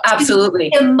 Well,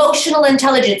 absolutely. Emotional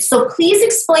intelligence. So please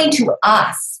explain to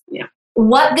us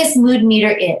what this mood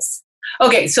meter is.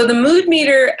 Okay, so the mood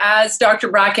meter, as Dr.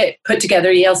 Brackett put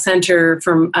together, Yale Center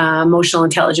for Emotional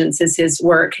Intelligence is his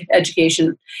work,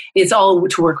 education. It's all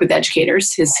to work with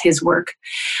educators, his work,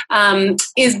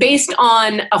 is based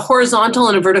on a horizontal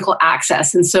and a vertical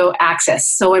axis. And so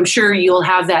So I'm sure you'll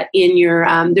have that in your,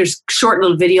 there's a short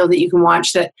little video that you can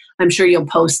watch that I'm sure you'll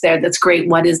post there. That's great.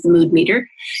 What is the mood meter?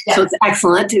 Yeah. So it's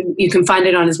excellent. You can find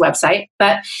it on his website.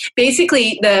 But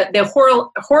basically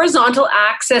the horizontal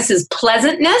axis is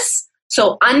pleasantness.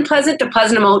 So unpleasant to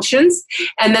pleasant emotions.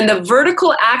 And then the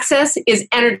vertical axis is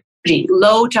energy. energy,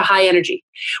 low to high energy.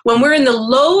 When we're in the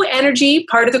low energy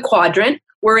part of the quadrant,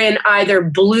 we're in either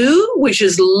blue, which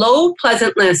is low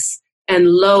pleasantness and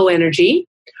low energy,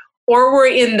 or we're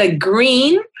in the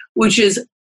green, which is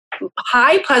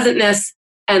high pleasantness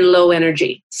and low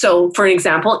energy. So, for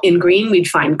example, in green, we'd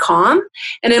find calm,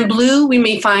 and in blue, we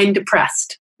may find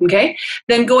depressed. Okay?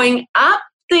 Then going up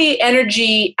the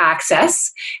energy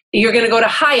axis, you're going to go to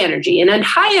high energy. And in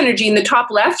high energy, in the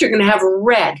top left, you're going to have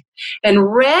red.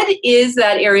 And red is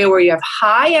that area where you have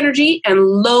high energy and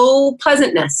low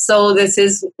pleasantness. So this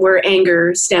is where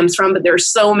anger stems from, but there are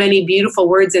so many beautiful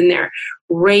words in there.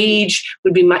 Rage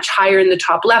would be much higher in the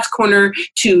top left corner,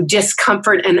 to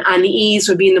discomfort and unease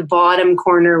would be in the bottom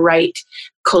corner right,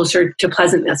 closer to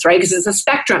pleasantness, right? Because it's a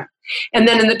spectrum. And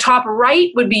then in the top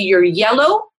right would be your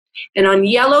yellow. And on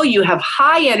yellow, you have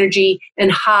high energy and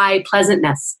high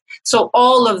pleasantness. So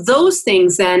all of those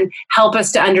things then help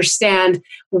us to understand,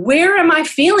 where am I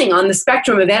feeling on the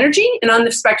spectrum of energy and on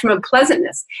the spectrum of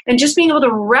pleasantness? And just being able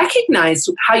to recognize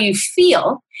how you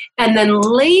feel and then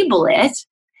label it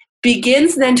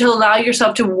begins then to allow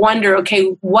yourself to wonder, okay,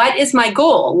 what is my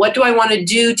goal? What do I want to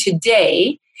do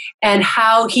today? And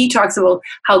how he talks about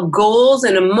how goals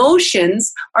and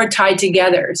emotions are tied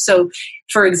together. So,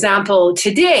 for example,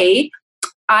 today,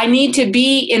 I need to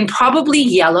be in probably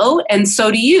yellow, and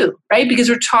so do you, right? Because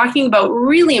we're talking about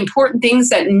really important things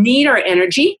that need our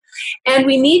energy. And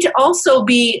we need to also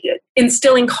be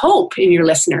instilling hope in your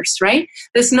listeners, right?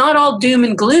 It's not all doom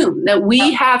and gloom, that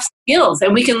we have skills,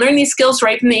 and we can learn these skills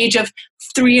right from the age of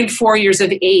 3 and 4 years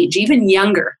of age, even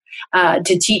younger.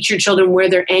 To teach your children where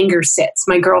their anger sits.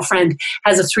 My girlfriend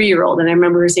has a 3-year-old, and I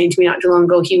remember her saying to me not too long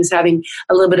ago, he was having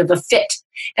a little bit of a fit.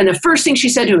 And the first thing she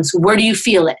said to him was, where do you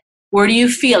feel it? Where do you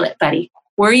feel it, buddy?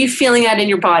 Where are you feeling that in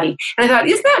your body? And I thought,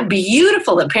 isn't that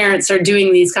beautiful that parents are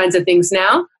doing these kinds of things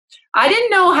now? I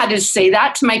didn't know how to say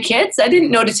that to my kids. I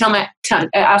didn't know to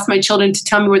ask my children to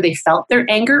tell me where they felt their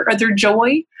anger or their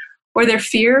joy or their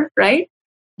fear, right?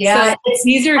 Yeah, so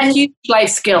these are huge life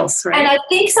skills, right? And I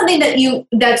think something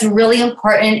that's really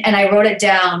important, and I wrote it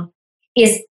down,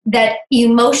 is that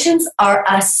emotions are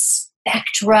a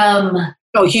spectrum.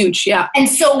 Oh, huge, yeah. And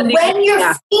so when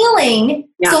you're feeling,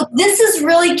 so this is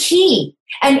really key,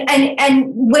 and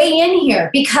weigh in here,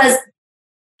 because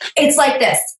it's like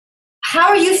this. How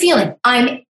are you feeling?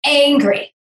 I'm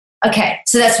angry. Okay,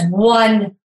 so that's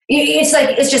one.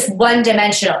 It's just one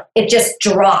dimensional. It just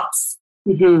drops.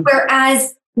 Mm-hmm.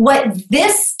 Whereas what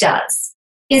this does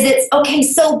is it's okay,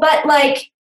 so but like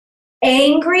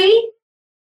angry,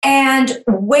 and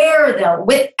where though?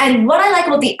 And what I like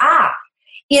about the app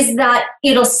is that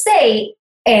it'll say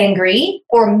angry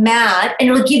or mad, and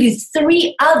it'll give you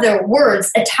 3 other words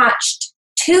attached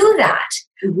to that,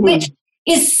 which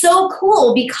is so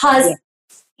cool, because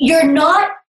you're not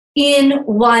in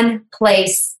one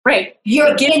place. Right.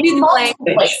 You're in multiple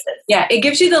places. Yeah, it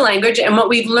gives you the language. And what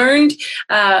we've learned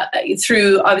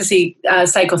through, obviously,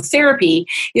 psychotherapy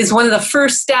is one of the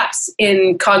first steps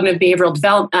in cognitive behavioral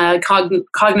development,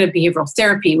 cognitive behavioral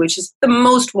therapy, which is the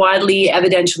most widely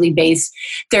evidentially based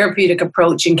therapeutic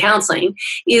approach in counseling,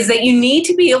 is that you need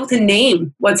to be able to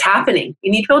name what's happening.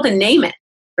 You need to be able to name it,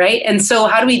 right? And so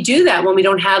how do we do that when we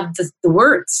don't have the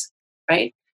words,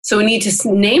 right? So we need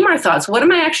to name our thoughts. What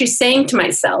am I actually saying to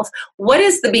myself? What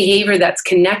is the behavior that's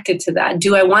connected to that?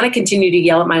 Do I want to continue to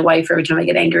yell at my wife every time I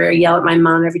get angry, or yell at my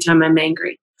mom every time I'm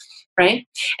angry, right?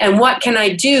 And what can I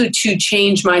do to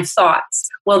change my thoughts?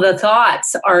 Well, the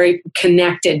thoughts are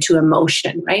connected to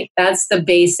emotion, right? That's the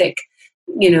basic,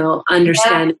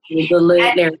 understanding the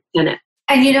lyrics in it.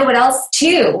 And you know what else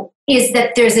too, is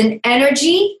that there's an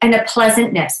energy and a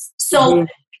pleasantness.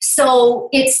 So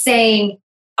it's saying,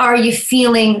 are you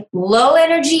feeling low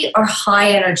energy or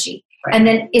high energy? Right. And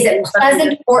then is it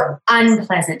pleasant or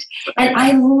unpleasant? And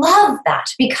I love that,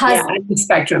 because the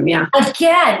spectrum,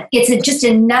 again, it's just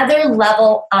another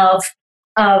level of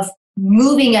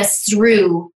moving us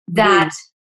through that.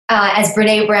 As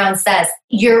Brené Brown says,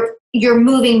 you're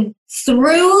moving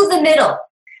through the middle.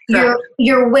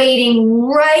 You're wading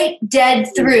right dead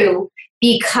through,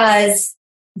 because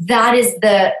that is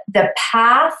the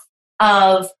path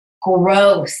of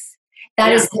growth.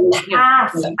 That is the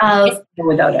path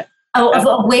of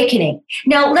awakening.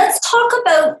 Now, let's talk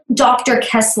about Dr.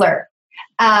 Kessler,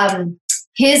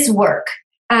 his work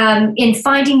in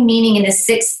finding meaning in the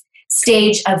 6th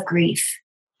stage of grief.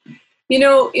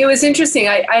 It was interesting.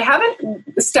 I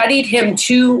haven't studied him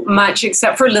too much,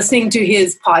 except for listening to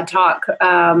his pod talk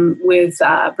with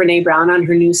Brené Brown on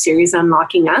her new series,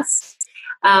 Unlocking Us.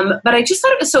 But I just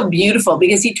thought it was so beautiful,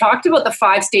 because he talked about the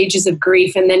 5 stages of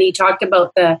grief, and then he talked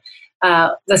about the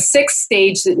the sixth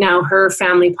stage that now her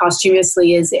family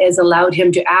posthumously is allowed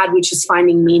him to add, which is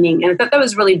finding meaning. And I thought that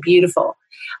was really beautiful.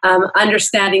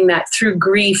 Understanding that through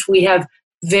grief, we have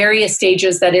various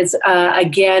stages that is,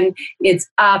 again, it's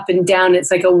up and down.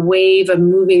 It's like a wave of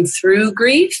moving through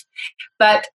grief.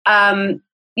 But,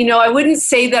 I wouldn't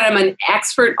say that I'm an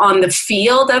expert on the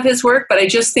field of his work, but I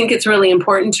just think it's really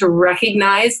important to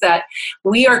recognize that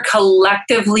we are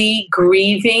collectively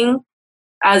grieving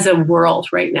as a world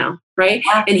right now, right?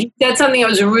 And he said something that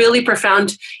was really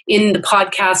profound in the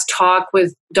podcast talk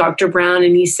with Dr. Brown,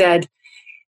 and he said,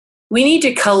 we need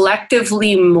to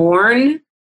collectively mourn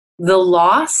the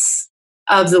loss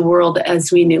of the world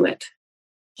as we knew it.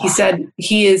 He said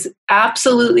he is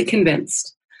absolutely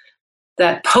convinced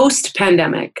that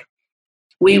post-pandemic,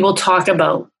 we will talk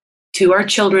about to our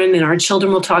children, and our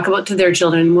children will talk about to their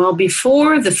children, well,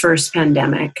 before the first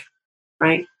pandemic,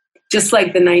 right? Just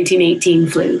like the 1918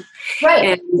 flu.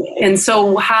 Right. And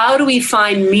so how do we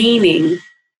find meaning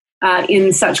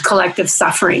in such collective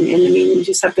suffering? And I mean, we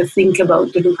just have to think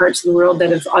about different parts of the world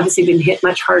that have obviously been hit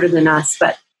much harder than us.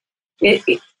 But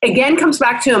it again comes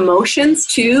back to emotions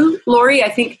too, Lori. I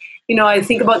think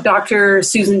about Dr.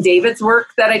 Susan David's work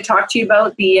that I talked to you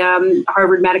about, the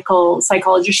Harvard medical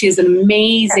psychologist. She has an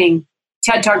amazing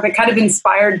TED Talk that kind of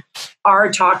inspired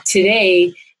our talk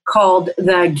today called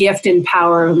The Gift and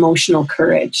Power of Emotional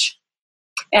Courage.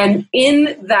 And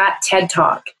in that TED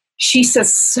Talk, she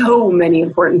says so many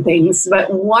important things.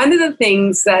 But one of the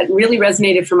things that really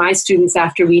resonated for my students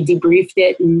after we debriefed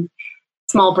it in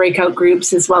small breakout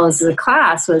groups as well as a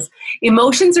class was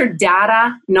emotions are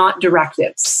data, not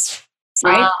directives.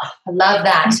 Right? I love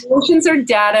that. Emotions are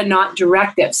data, not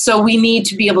directives. So we need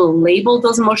to be able to label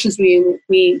those emotions. We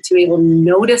need to be able to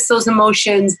notice those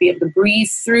emotions, be able to breathe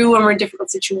through when we're in difficult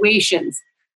situations.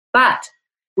 But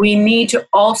we need to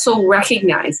also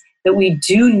recognize that we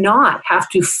do not have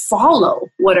to follow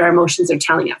what our emotions are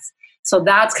telling us. So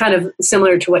that's kind of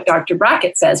similar to what Dr.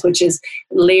 Brackett says, which is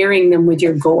layering them with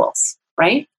your goals,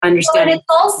 right? Understanding.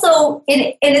 Well,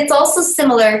 and it's also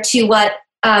similar to what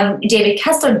David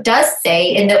Kessler does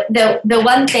say. And the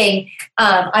one thing,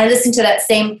 I listened to that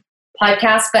same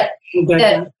podcast, but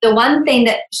the one thing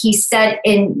that he said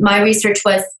in my research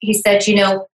was, he said,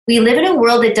 we live in a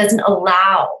world that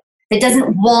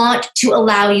doesn't want to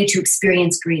allow you to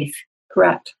experience grief.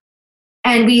 Correct.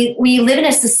 And we live in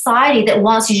a society that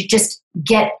wants you to just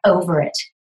get over it.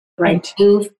 Right. And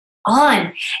move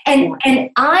on. And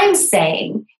I'm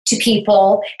saying to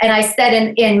people, and I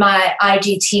said in my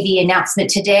IGTV announcement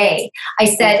today, I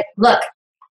said, look,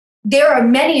 there are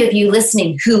many of you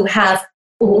listening who have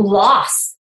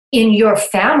loss in your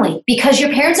family because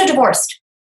your parents are divorced.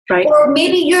 Right. Or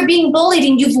maybe you're being bullied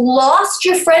and you've lost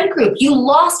your friend group. You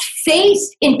lost faith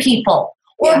in people.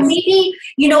 Or maybe,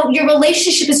 your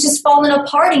relationship is just falling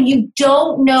apart and you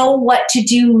don't know what to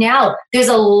do now. There's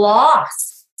a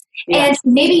loss. Yes.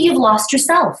 And maybe you've lost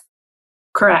yourself.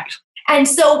 Correct. And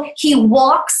so he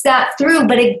walks that through.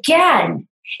 But again,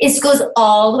 it goes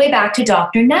all the way back to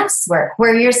Dr. Neff's work,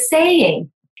 where you're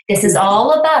saying this is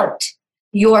all about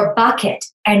your bucket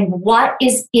and what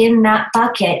is in that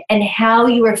bucket and how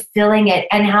you are filling it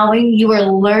and how you are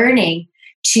learning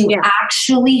to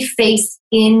actually face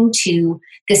into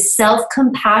the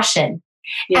self-compassion.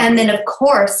 And then, of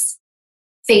course,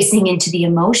 facing into the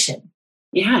emotion.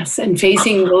 Yes, and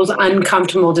facing those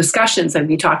uncomfortable discussions that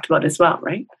we talked about as well,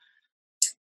 right?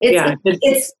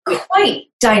 It's quite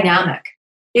dynamic.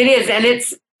 It is, and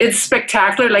it's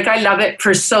spectacular. Like, I love it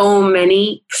for so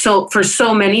many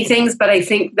things, but I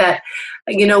think that,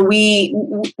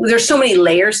 there's so many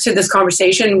layers to this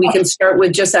conversation. We can start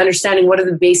with just understanding what are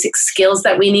the basic skills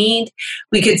that we need.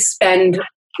 We could spend,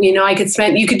 you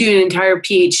could do an entire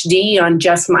PhD on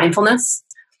just mindfulness.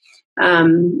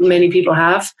 Many people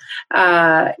have,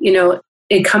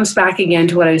 it comes back again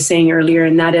to what I was saying earlier,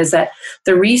 and that is that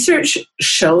the research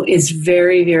is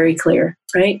very, very clear,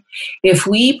 right? If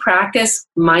we practice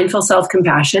mindful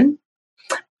self-compassion,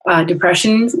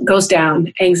 depression goes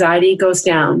down, anxiety goes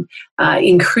down,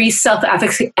 increased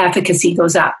self-efficacy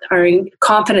goes up, our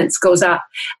confidence goes up,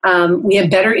 we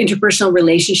have better interpersonal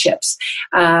relationships.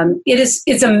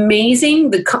 It's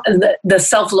amazing. The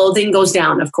self-loathing goes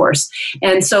down, of course.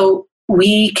 And so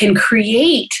we can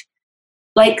create,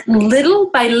 like, little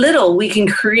by little, we can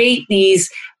create these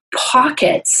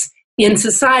pockets in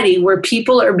society where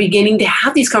people are beginning to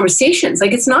have these conversations.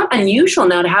 Like, it's not unusual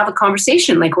now to have a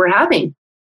conversation like we're having.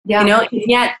 Yeah.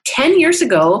 Yet 10 years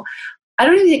ago, I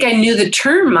don't even think I knew the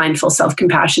term mindful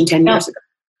self-compassion 10 years ago.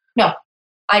 No,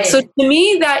 I didn't. So to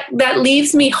me, that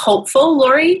leaves me hopeful,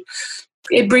 Lori.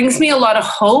 it brings me a lot of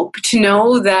hope to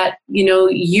know that,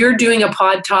 you're doing a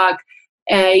pod talk,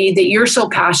 that you're so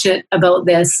passionate about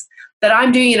this, that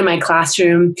I'm doing it in my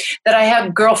classroom, that I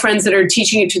have girlfriends that are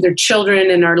teaching it to their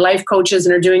children and are life coaches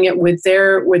and are doing it with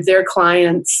their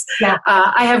clients. Yeah.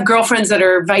 I have girlfriends that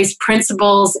are vice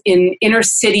principals in inner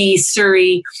city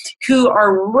Surrey who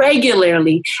are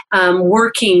regularly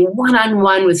working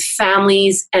one-on-one with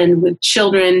families and with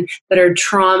children that are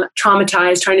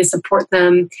traumatized, trying to support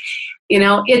them.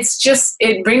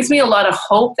 It brings me a lot of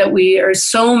hope that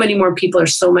so many more people are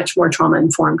so much more trauma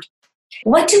informed.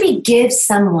 What do we give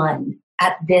someone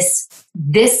at this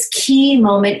key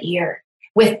moment here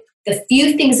with the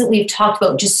few things that we've talked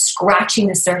about, just scratching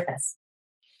the surface?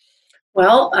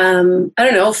 Well, I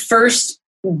don't know. First,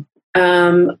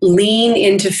 lean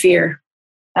into fear.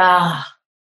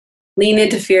 Lean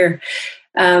into fear.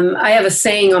 I have a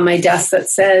saying on my desk that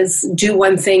says, do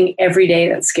one thing every day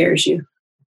that scares you.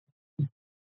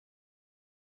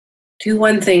 Do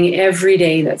one thing every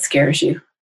day that scares you.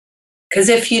 Because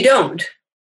if you don't,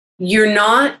 you're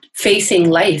not facing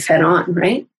life head on,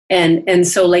 right? And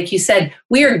so, like you said,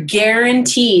 we are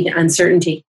guaranteed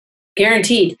uncertainty.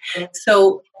 Guaranteed.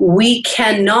 So we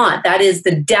cannot, that is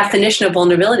the definition of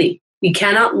vulnerability. We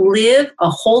cannot live a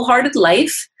wholehearted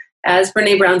life, as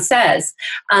Brené Brown says,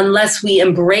 unless we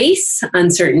embrace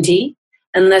uncertainty,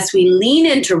 unless we lean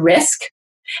into risk,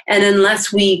 and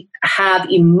unless we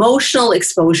have emotional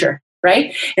exposure.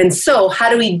 Right? And so how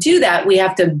do we do that? We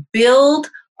have to build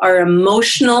our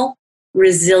emotional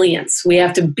resilience. We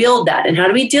have to build that. And how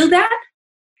do we do that?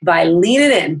 By leaning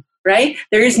in, right?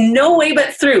 There is no way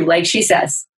but through, like she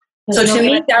says. So to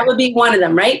me, that would be one of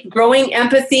them, right? Growing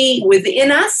empathy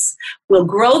within us. We'll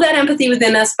grow that empathy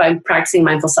within us by practicing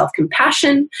mindful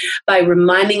self-compassion, by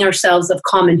reminding ourselves of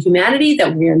common humanity,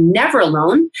 that we are never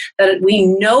alone, that we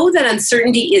know that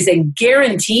uncertainty is a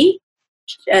guarantee.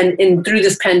 And through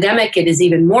this pandemic, it is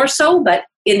even more so. But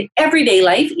in everyday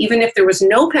life, even if there was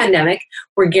no pandemic,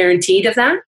 we're guaranteed of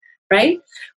that, right?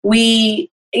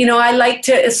 I like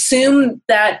to assume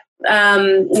that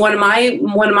one of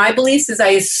my beliefs is I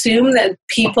assume that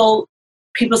people's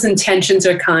intentions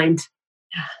are kind,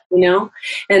 and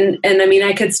I mean,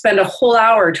 I could spend a whole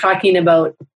hour talking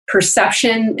about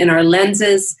perception and our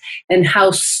lenses and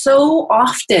how so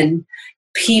often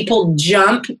people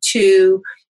jump to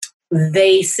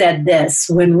they said this,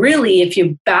 when really, if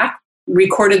you back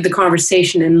recorded the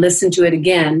conversation and listened to it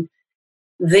again,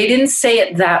 they didn't say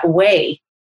it that way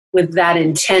with that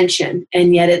intention,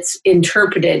 and yet it's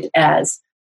interpreted as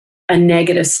a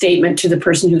negative statement to the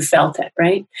person who felt it,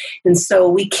 right? And so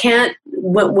we can't,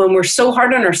 when we're so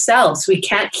hard on ourselves, we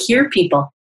can't hear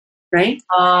people, right?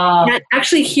 We can't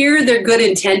actually hear their good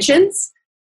intentions.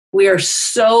 We are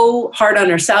so hard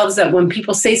on ourselves that when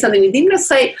people say something, we think to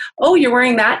say, oh, you're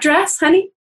wearing that dress,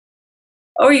 honey?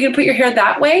 Oh, are you going to put your hair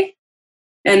that way?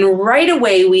 And right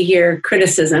away we hear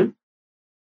criticism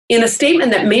in a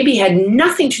statement that maybe had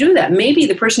nothing to do with that. Maybe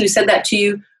the person who said that to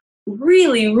you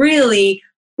really, really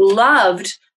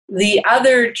loved the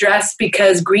other dress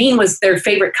because green was their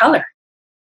favorite color.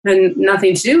 And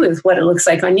nothing to do with what it looks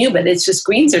like on you, but it's just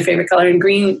green's their favorite color, and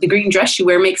the green dress you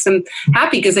wear makes them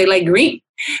happy because they like green.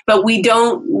 But we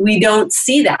don't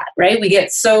see that, right? We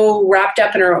get so wrapped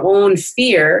up in our own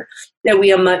fear that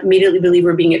we immediately believe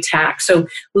we're being attacked. So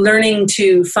learning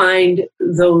to find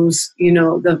those,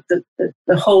 the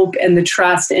hope and the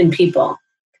trust in people.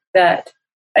 That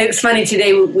it's funny,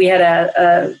 today we had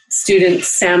a student,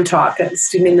 Sam talk, a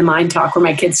student in the Mind talk, where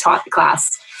my kids taught the class.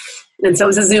 And so it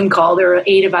was a Zoom call. There were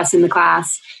 8 of us in the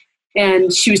class.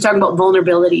 And she was talking about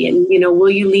vulnerability and, will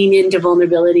you lean into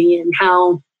vulnerability, and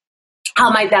how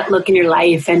might that look in your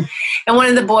life? And one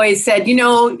of the boys said,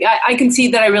 I can see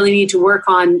that I really need to work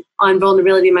on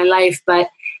vulnerability in my life. But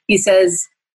he says,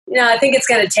 I think it's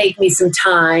going to take me some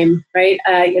time, right?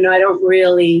 I don't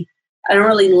really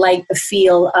like the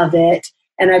feel of it.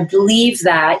 And I believe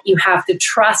that you have to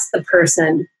trust the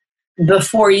person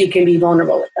before you can be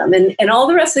vulnerable with them. And all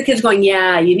the rest of the kids going,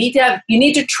 yeah, you need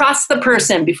to trust the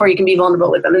person before you can be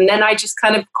vulnerable with them. And then I just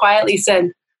kind of quietly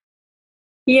said,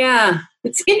 yeah,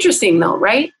 it's interesting though,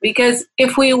 right? Because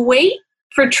if we wait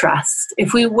for trust,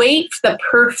 if we wait for the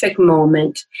perfect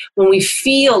moment when we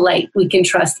feel like we can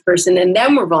trust the person and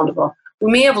then we're vulnerable,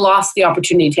 we may have lost the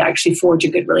opportunity to actually forge a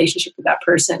good relationship with that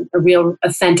person, a real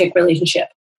authentic relationship,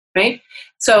 right?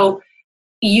 So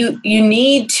you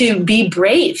need to be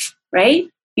brave, right?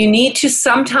 You need to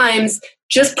sometimes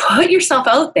just put yourself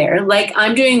out there like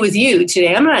I'm doing with you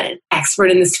today. I'm not an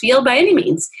expert in this field by any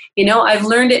means. I've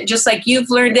learned it just like you've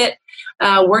learned it,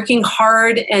 working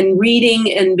hard and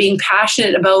reading and being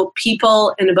passionate about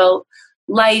people and about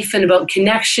life and about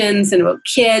connections and about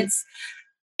kids.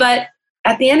 But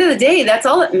at the end of the day, that's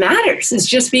all that matters, is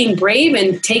just being brave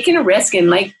and taking a risk. And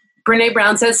like Brene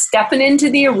Brown says, stepping into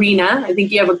the arena. I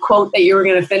think you have a quote that you were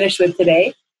going to finish with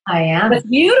today. I am. That's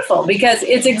beautiful because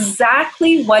it's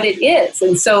exactly what it is.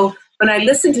 And so when I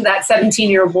listened to that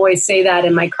 17-year-old boy say that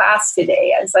in my class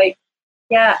today, I was like,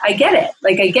 yeah, I get it.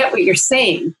 Like, I get what you're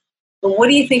saying. But what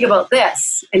do you think about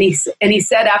this? And he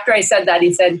said, after I said that,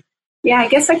 he said, yeah, I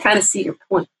guess I kind of see your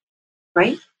point,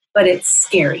 right? But it's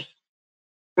scary,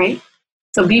 right?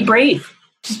 So be brave.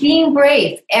 Being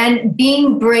brave, and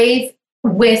being brave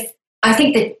with, I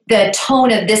think that the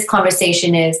tone of this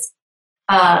conversation is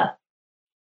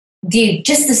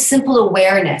just the simple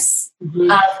awareness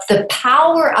of the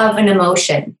power of an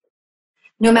emotion.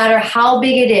 No matter how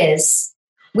big it is,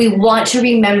 we want to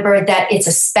remember that it's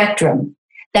a spectrum,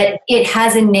 that it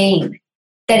has a name,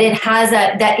 that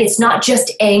it's not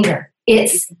just anger.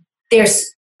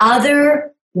 There's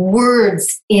other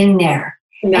words in there.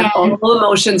 And that all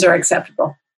emotions are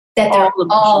acceptable. That they're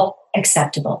all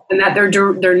acceptable. And that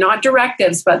they're not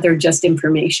directives, but they're just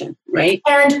information, right?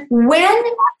 And when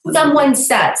someone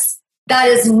says that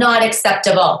is not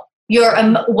acceptable,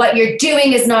 what you're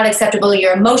doing is not acceptable,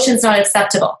 your emotion's not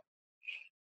acceptable,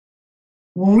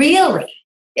 really,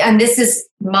 and this is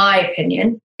my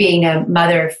opinion, being a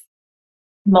mother of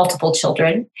multiple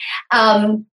children,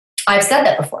 I've said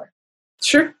that before.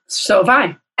 Sure, so have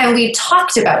I. And we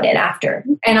talked about it after.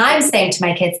 And I'm saying to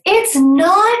my kids, it's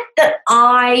not that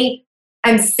I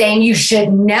am saying you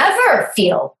should never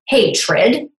feel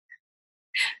hatred,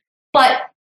 but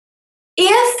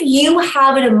if you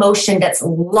have an emotion that's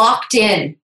locked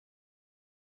in,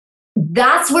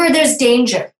 that's where there's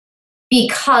danger,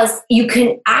 because you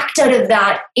can act out of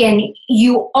that and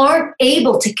you aren't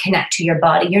able to connect to your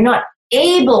body. You're not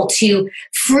able to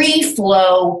free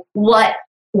flow what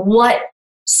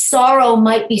sorrow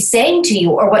might be saying to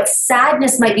you or what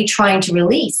sadness might be trying to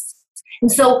release.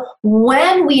 And so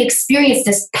when we experience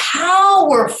this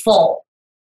powerful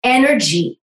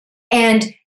energy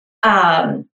and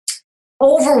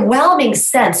overwhelming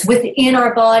sense within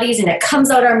our bodies, and it comes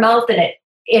out our mouth and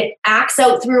it acts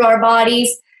out through our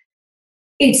bodies,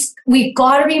 we've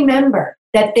got to remember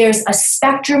that there's a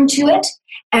spectrum to it,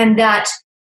 and that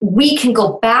we can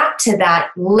go back to that,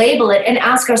 label it, and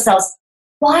ask ourselves,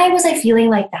 why was I feeling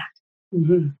like that?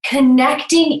 Mm-hmm.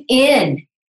 Connecting in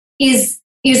is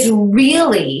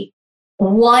really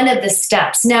one of the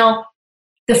steps. Now,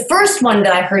 the first one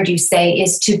that I heard you say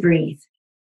is to breathe,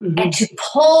 and to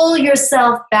pull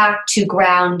yourself back to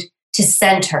ground, to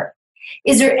center.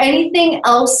 Is there anything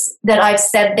else that I've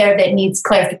said there that needs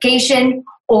clarification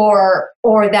or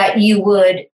that you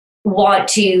would want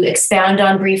to expand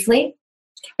on briefly?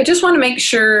 I just want to make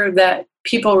sure that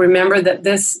people remember that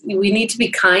we need to be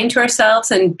kind to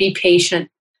ourselves and be patient.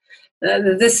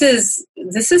 This is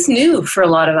new for a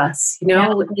lot of us,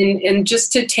 and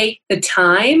just to take the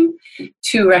time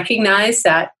to recognize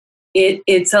that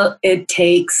it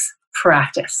takes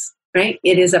practice, right?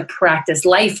 It is a practice.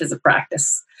 Life is a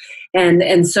practice.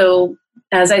 And so,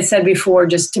 as I said before,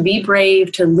 just to be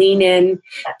brave, to lean in,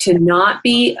 to not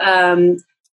be,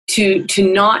 to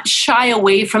not shy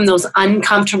away from those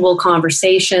uncomfortable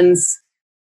conversations,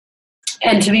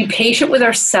 and to be patient with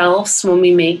ourselves when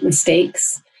we make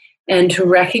mistakes, and to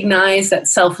recognize that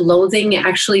self-loathing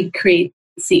actually creates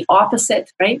the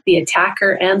opposite, right? The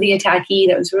attacker and the attackee.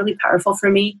 That was really powerful for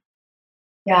me.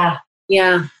 Yeah.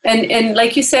 Yeah. And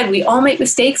like you said, we all make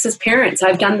mistakes as parents.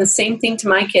 I've done the same thing to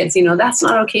my kids. That's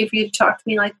not okay for you to talk to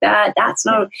me like that. That's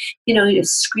not, you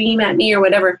scream at me or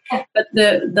whatever. But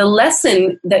the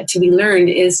lesson that to be learned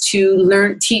is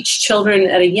to teach children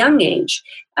at a young age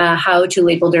how to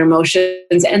label their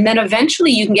emotions. And then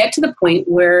eventually you can get to the point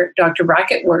where Dr.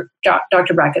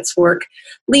 Brackett's work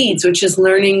leads, which is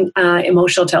learning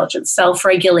emotional intelligence,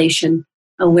 self-regulation,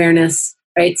 awareness,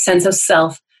 right? Sense of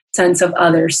self, sense of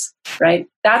others, right?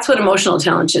 That's what emotional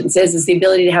intelligence is the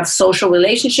ability to have social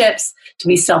relationships, to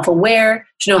be self-aware,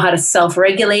 to know how to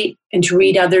self-regulate, and to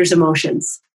read others'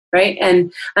 emotions, right?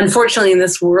 And unfortunately, in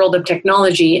this world of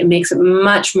technology, it makes it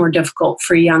much more difficult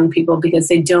for young people because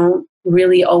they don't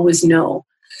really always know,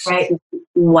 right,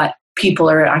 what people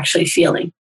are actually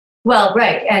feeling. Well,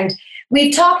 right. And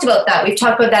we've talked about that. We've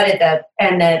talked about that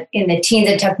in the teens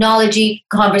and technology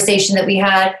conversation that we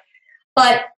had.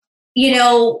 But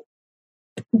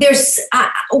there's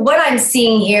what I'm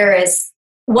seeing here is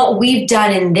what we've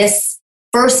done in this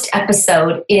first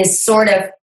episode is sort of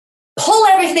pull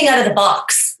everything out of the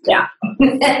box. Yeah.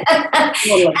 And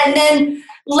then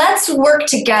let's work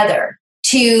together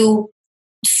to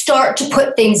start to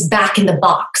put things back in the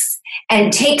box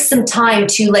and take some time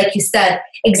to, like you said,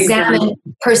 examine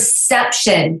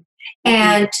perception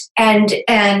and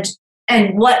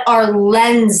what our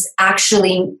lens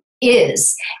actually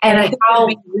is. And I think it would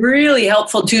be really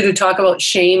helpful too to talk about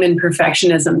shame and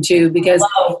perfectionism too, because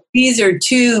these are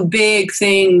two big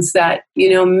things that,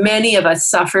 many of us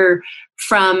suffer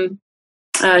from,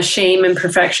 shame and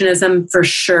perfectionism for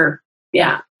sure.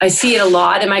 Yeah. I see it a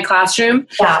lot in my classroom.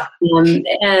 Yeah.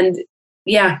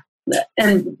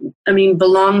 And I mean,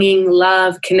 belonging,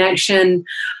 love, connection.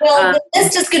 Well,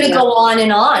 this is going to go on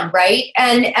and on, right?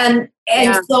 And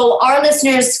so our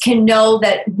listeners can know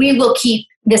that we will keep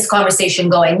this conversation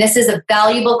going. This is a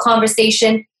valuable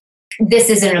conversation. This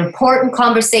is an important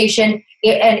conversation.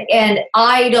 And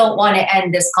I don't want to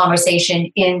end this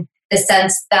conversation in the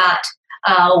sense that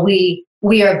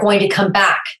we are going to come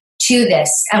back to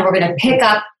this, and we're going to pick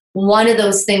up one of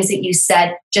those things that you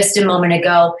said just a moment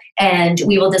ago, and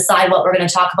we will decide what we're going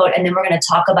to talk about, and then we're going to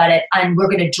talk about it, and we're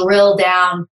going to drill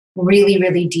down really,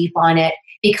 really deep on it,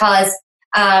 because,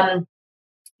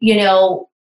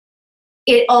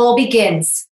 it all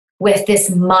begins with this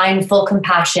mindful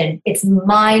compassion. It's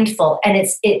mindful, and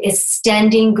it's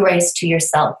extending grace to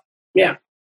yourself. Yeah.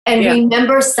 And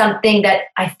remember something that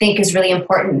I think is really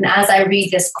important. And as I read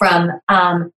this from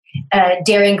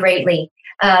Daring Greatly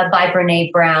by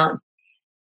Brene Brown,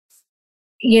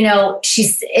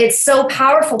 it's so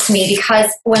powerful to me,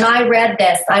 because when I read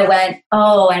this, I went,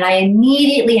 and I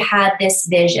immediately had this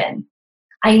vision.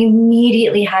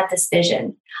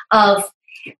 Of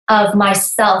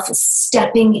myself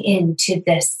stepping into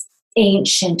this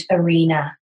ancient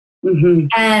arena. Mm-hmm.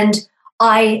 And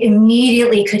I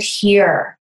immediately could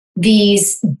hear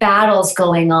these battles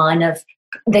going on, of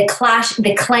the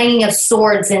clanging of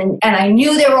swords, and I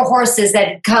knew there were horses that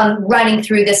had come running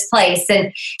through this place,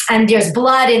 and there's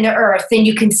blood in the earth, and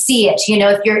you can see it.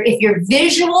 If you're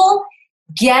visual,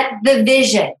 get the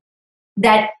vision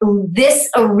that this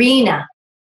arena,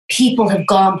 people have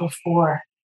gone before.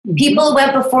 People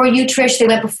went before you, Trish. They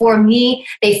went before me.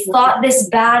 They fought this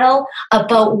battle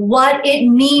about what it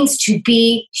means to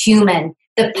be human,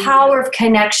 the power of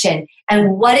connection,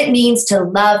 and what it means to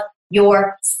love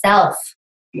yourself.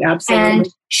 Yeah, absolutely. And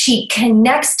she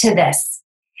connects to this,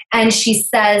 and she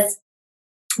says,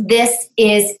 this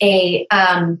is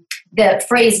the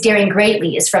phrase "daring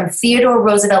greatly" is from Theodore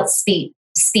Roosevelt's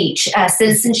speech,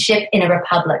 Citizenship in a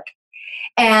Republic.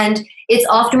 And it's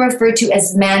often referred to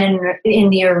as man in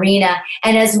the arena.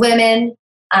 And as women,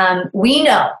 we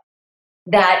know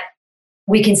that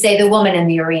we can say the woman in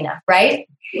the arena, right? Of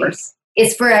course.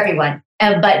 It's for everyone.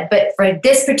 But for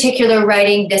this particular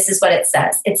writing, this is what it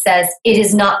says. It says, it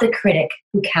is not the critic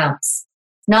who counts,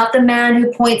 not the man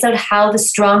who points out how the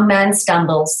strong man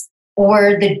stumbles,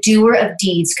 or the doer of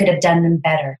deeds could have done them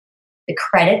better. The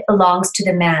credit belongs to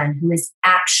the man who is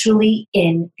actually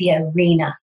in the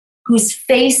arena, whose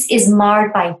face is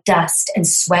marred by dust and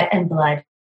sweat and blood,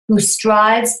 who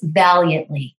strives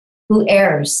valiantly, who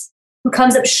errs, who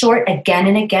comes up short again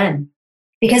and again,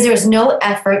 because there is no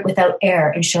effort without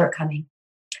error and shortcoming,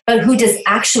 but who does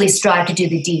actually strive to do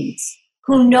the deeds,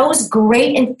 who knows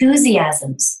great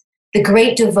enthusiasms, the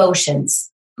great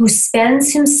devotions, who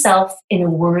spends himself in a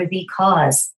worthy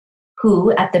cause,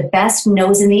 who at the best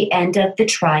knows in the end of the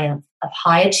triumph of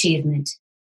high achievement,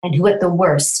 and who at the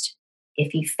worst,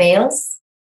 if he fails,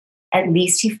 at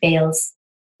least he fails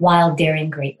while daring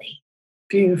greatly.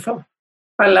 Beautiful.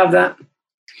 I love that.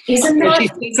 Isn't that? She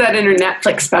speaks that in her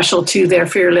Netflix special too there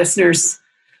for your listeners.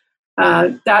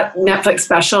 That Netflix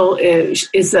special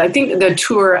is I think the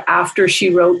tour after she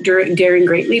wrote Daring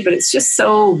Greatly, but it's just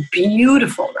so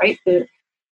beautiful, right?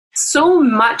 So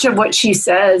much of what she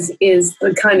says is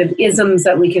the kind of isms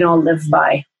that we can all live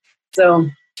by. So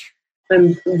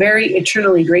I'm very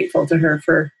eternally grateful to her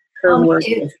for her work.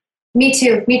 Me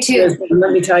too.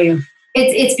 Let me tell you.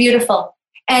 It's beautiful.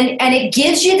 And it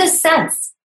gives you the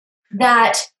sense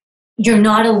that you're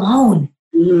not alone.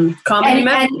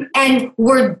 Mm-hmm. And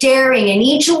we're daring. And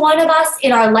each one of us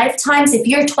in our lifetimes, if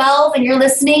you're 12 and you're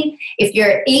listening, if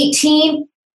you're 18,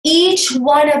 each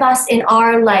one of us in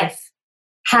our life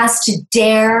has to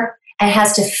dare and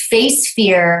has to face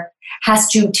fear, has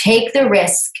to take the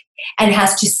risk, and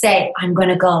has to say, I'm going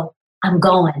to go. I'm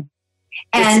going.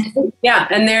 And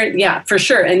for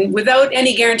sure. And without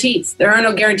any guarantees. There are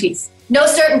no guarantees. No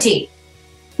certainty.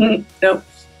 No.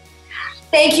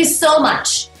 Thank you so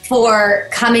much for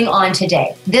coming on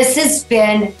today. This has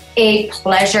been a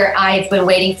pleasure. I've been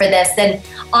waiting for this, and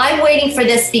I'm waiting for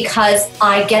this because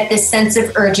I get this sense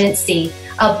of urgency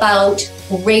about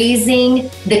raising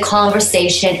the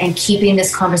conversation and keeping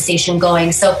this conversation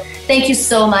going. So thank you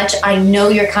so much. I know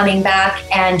you're coming back,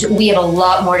 and we have a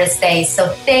lot more to say. So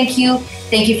thank you.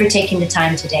 Thank you for taking the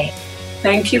time today.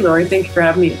 Thank you, Lori. Thank you for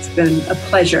having me. It's been a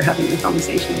pleasure having the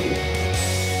conversation with you.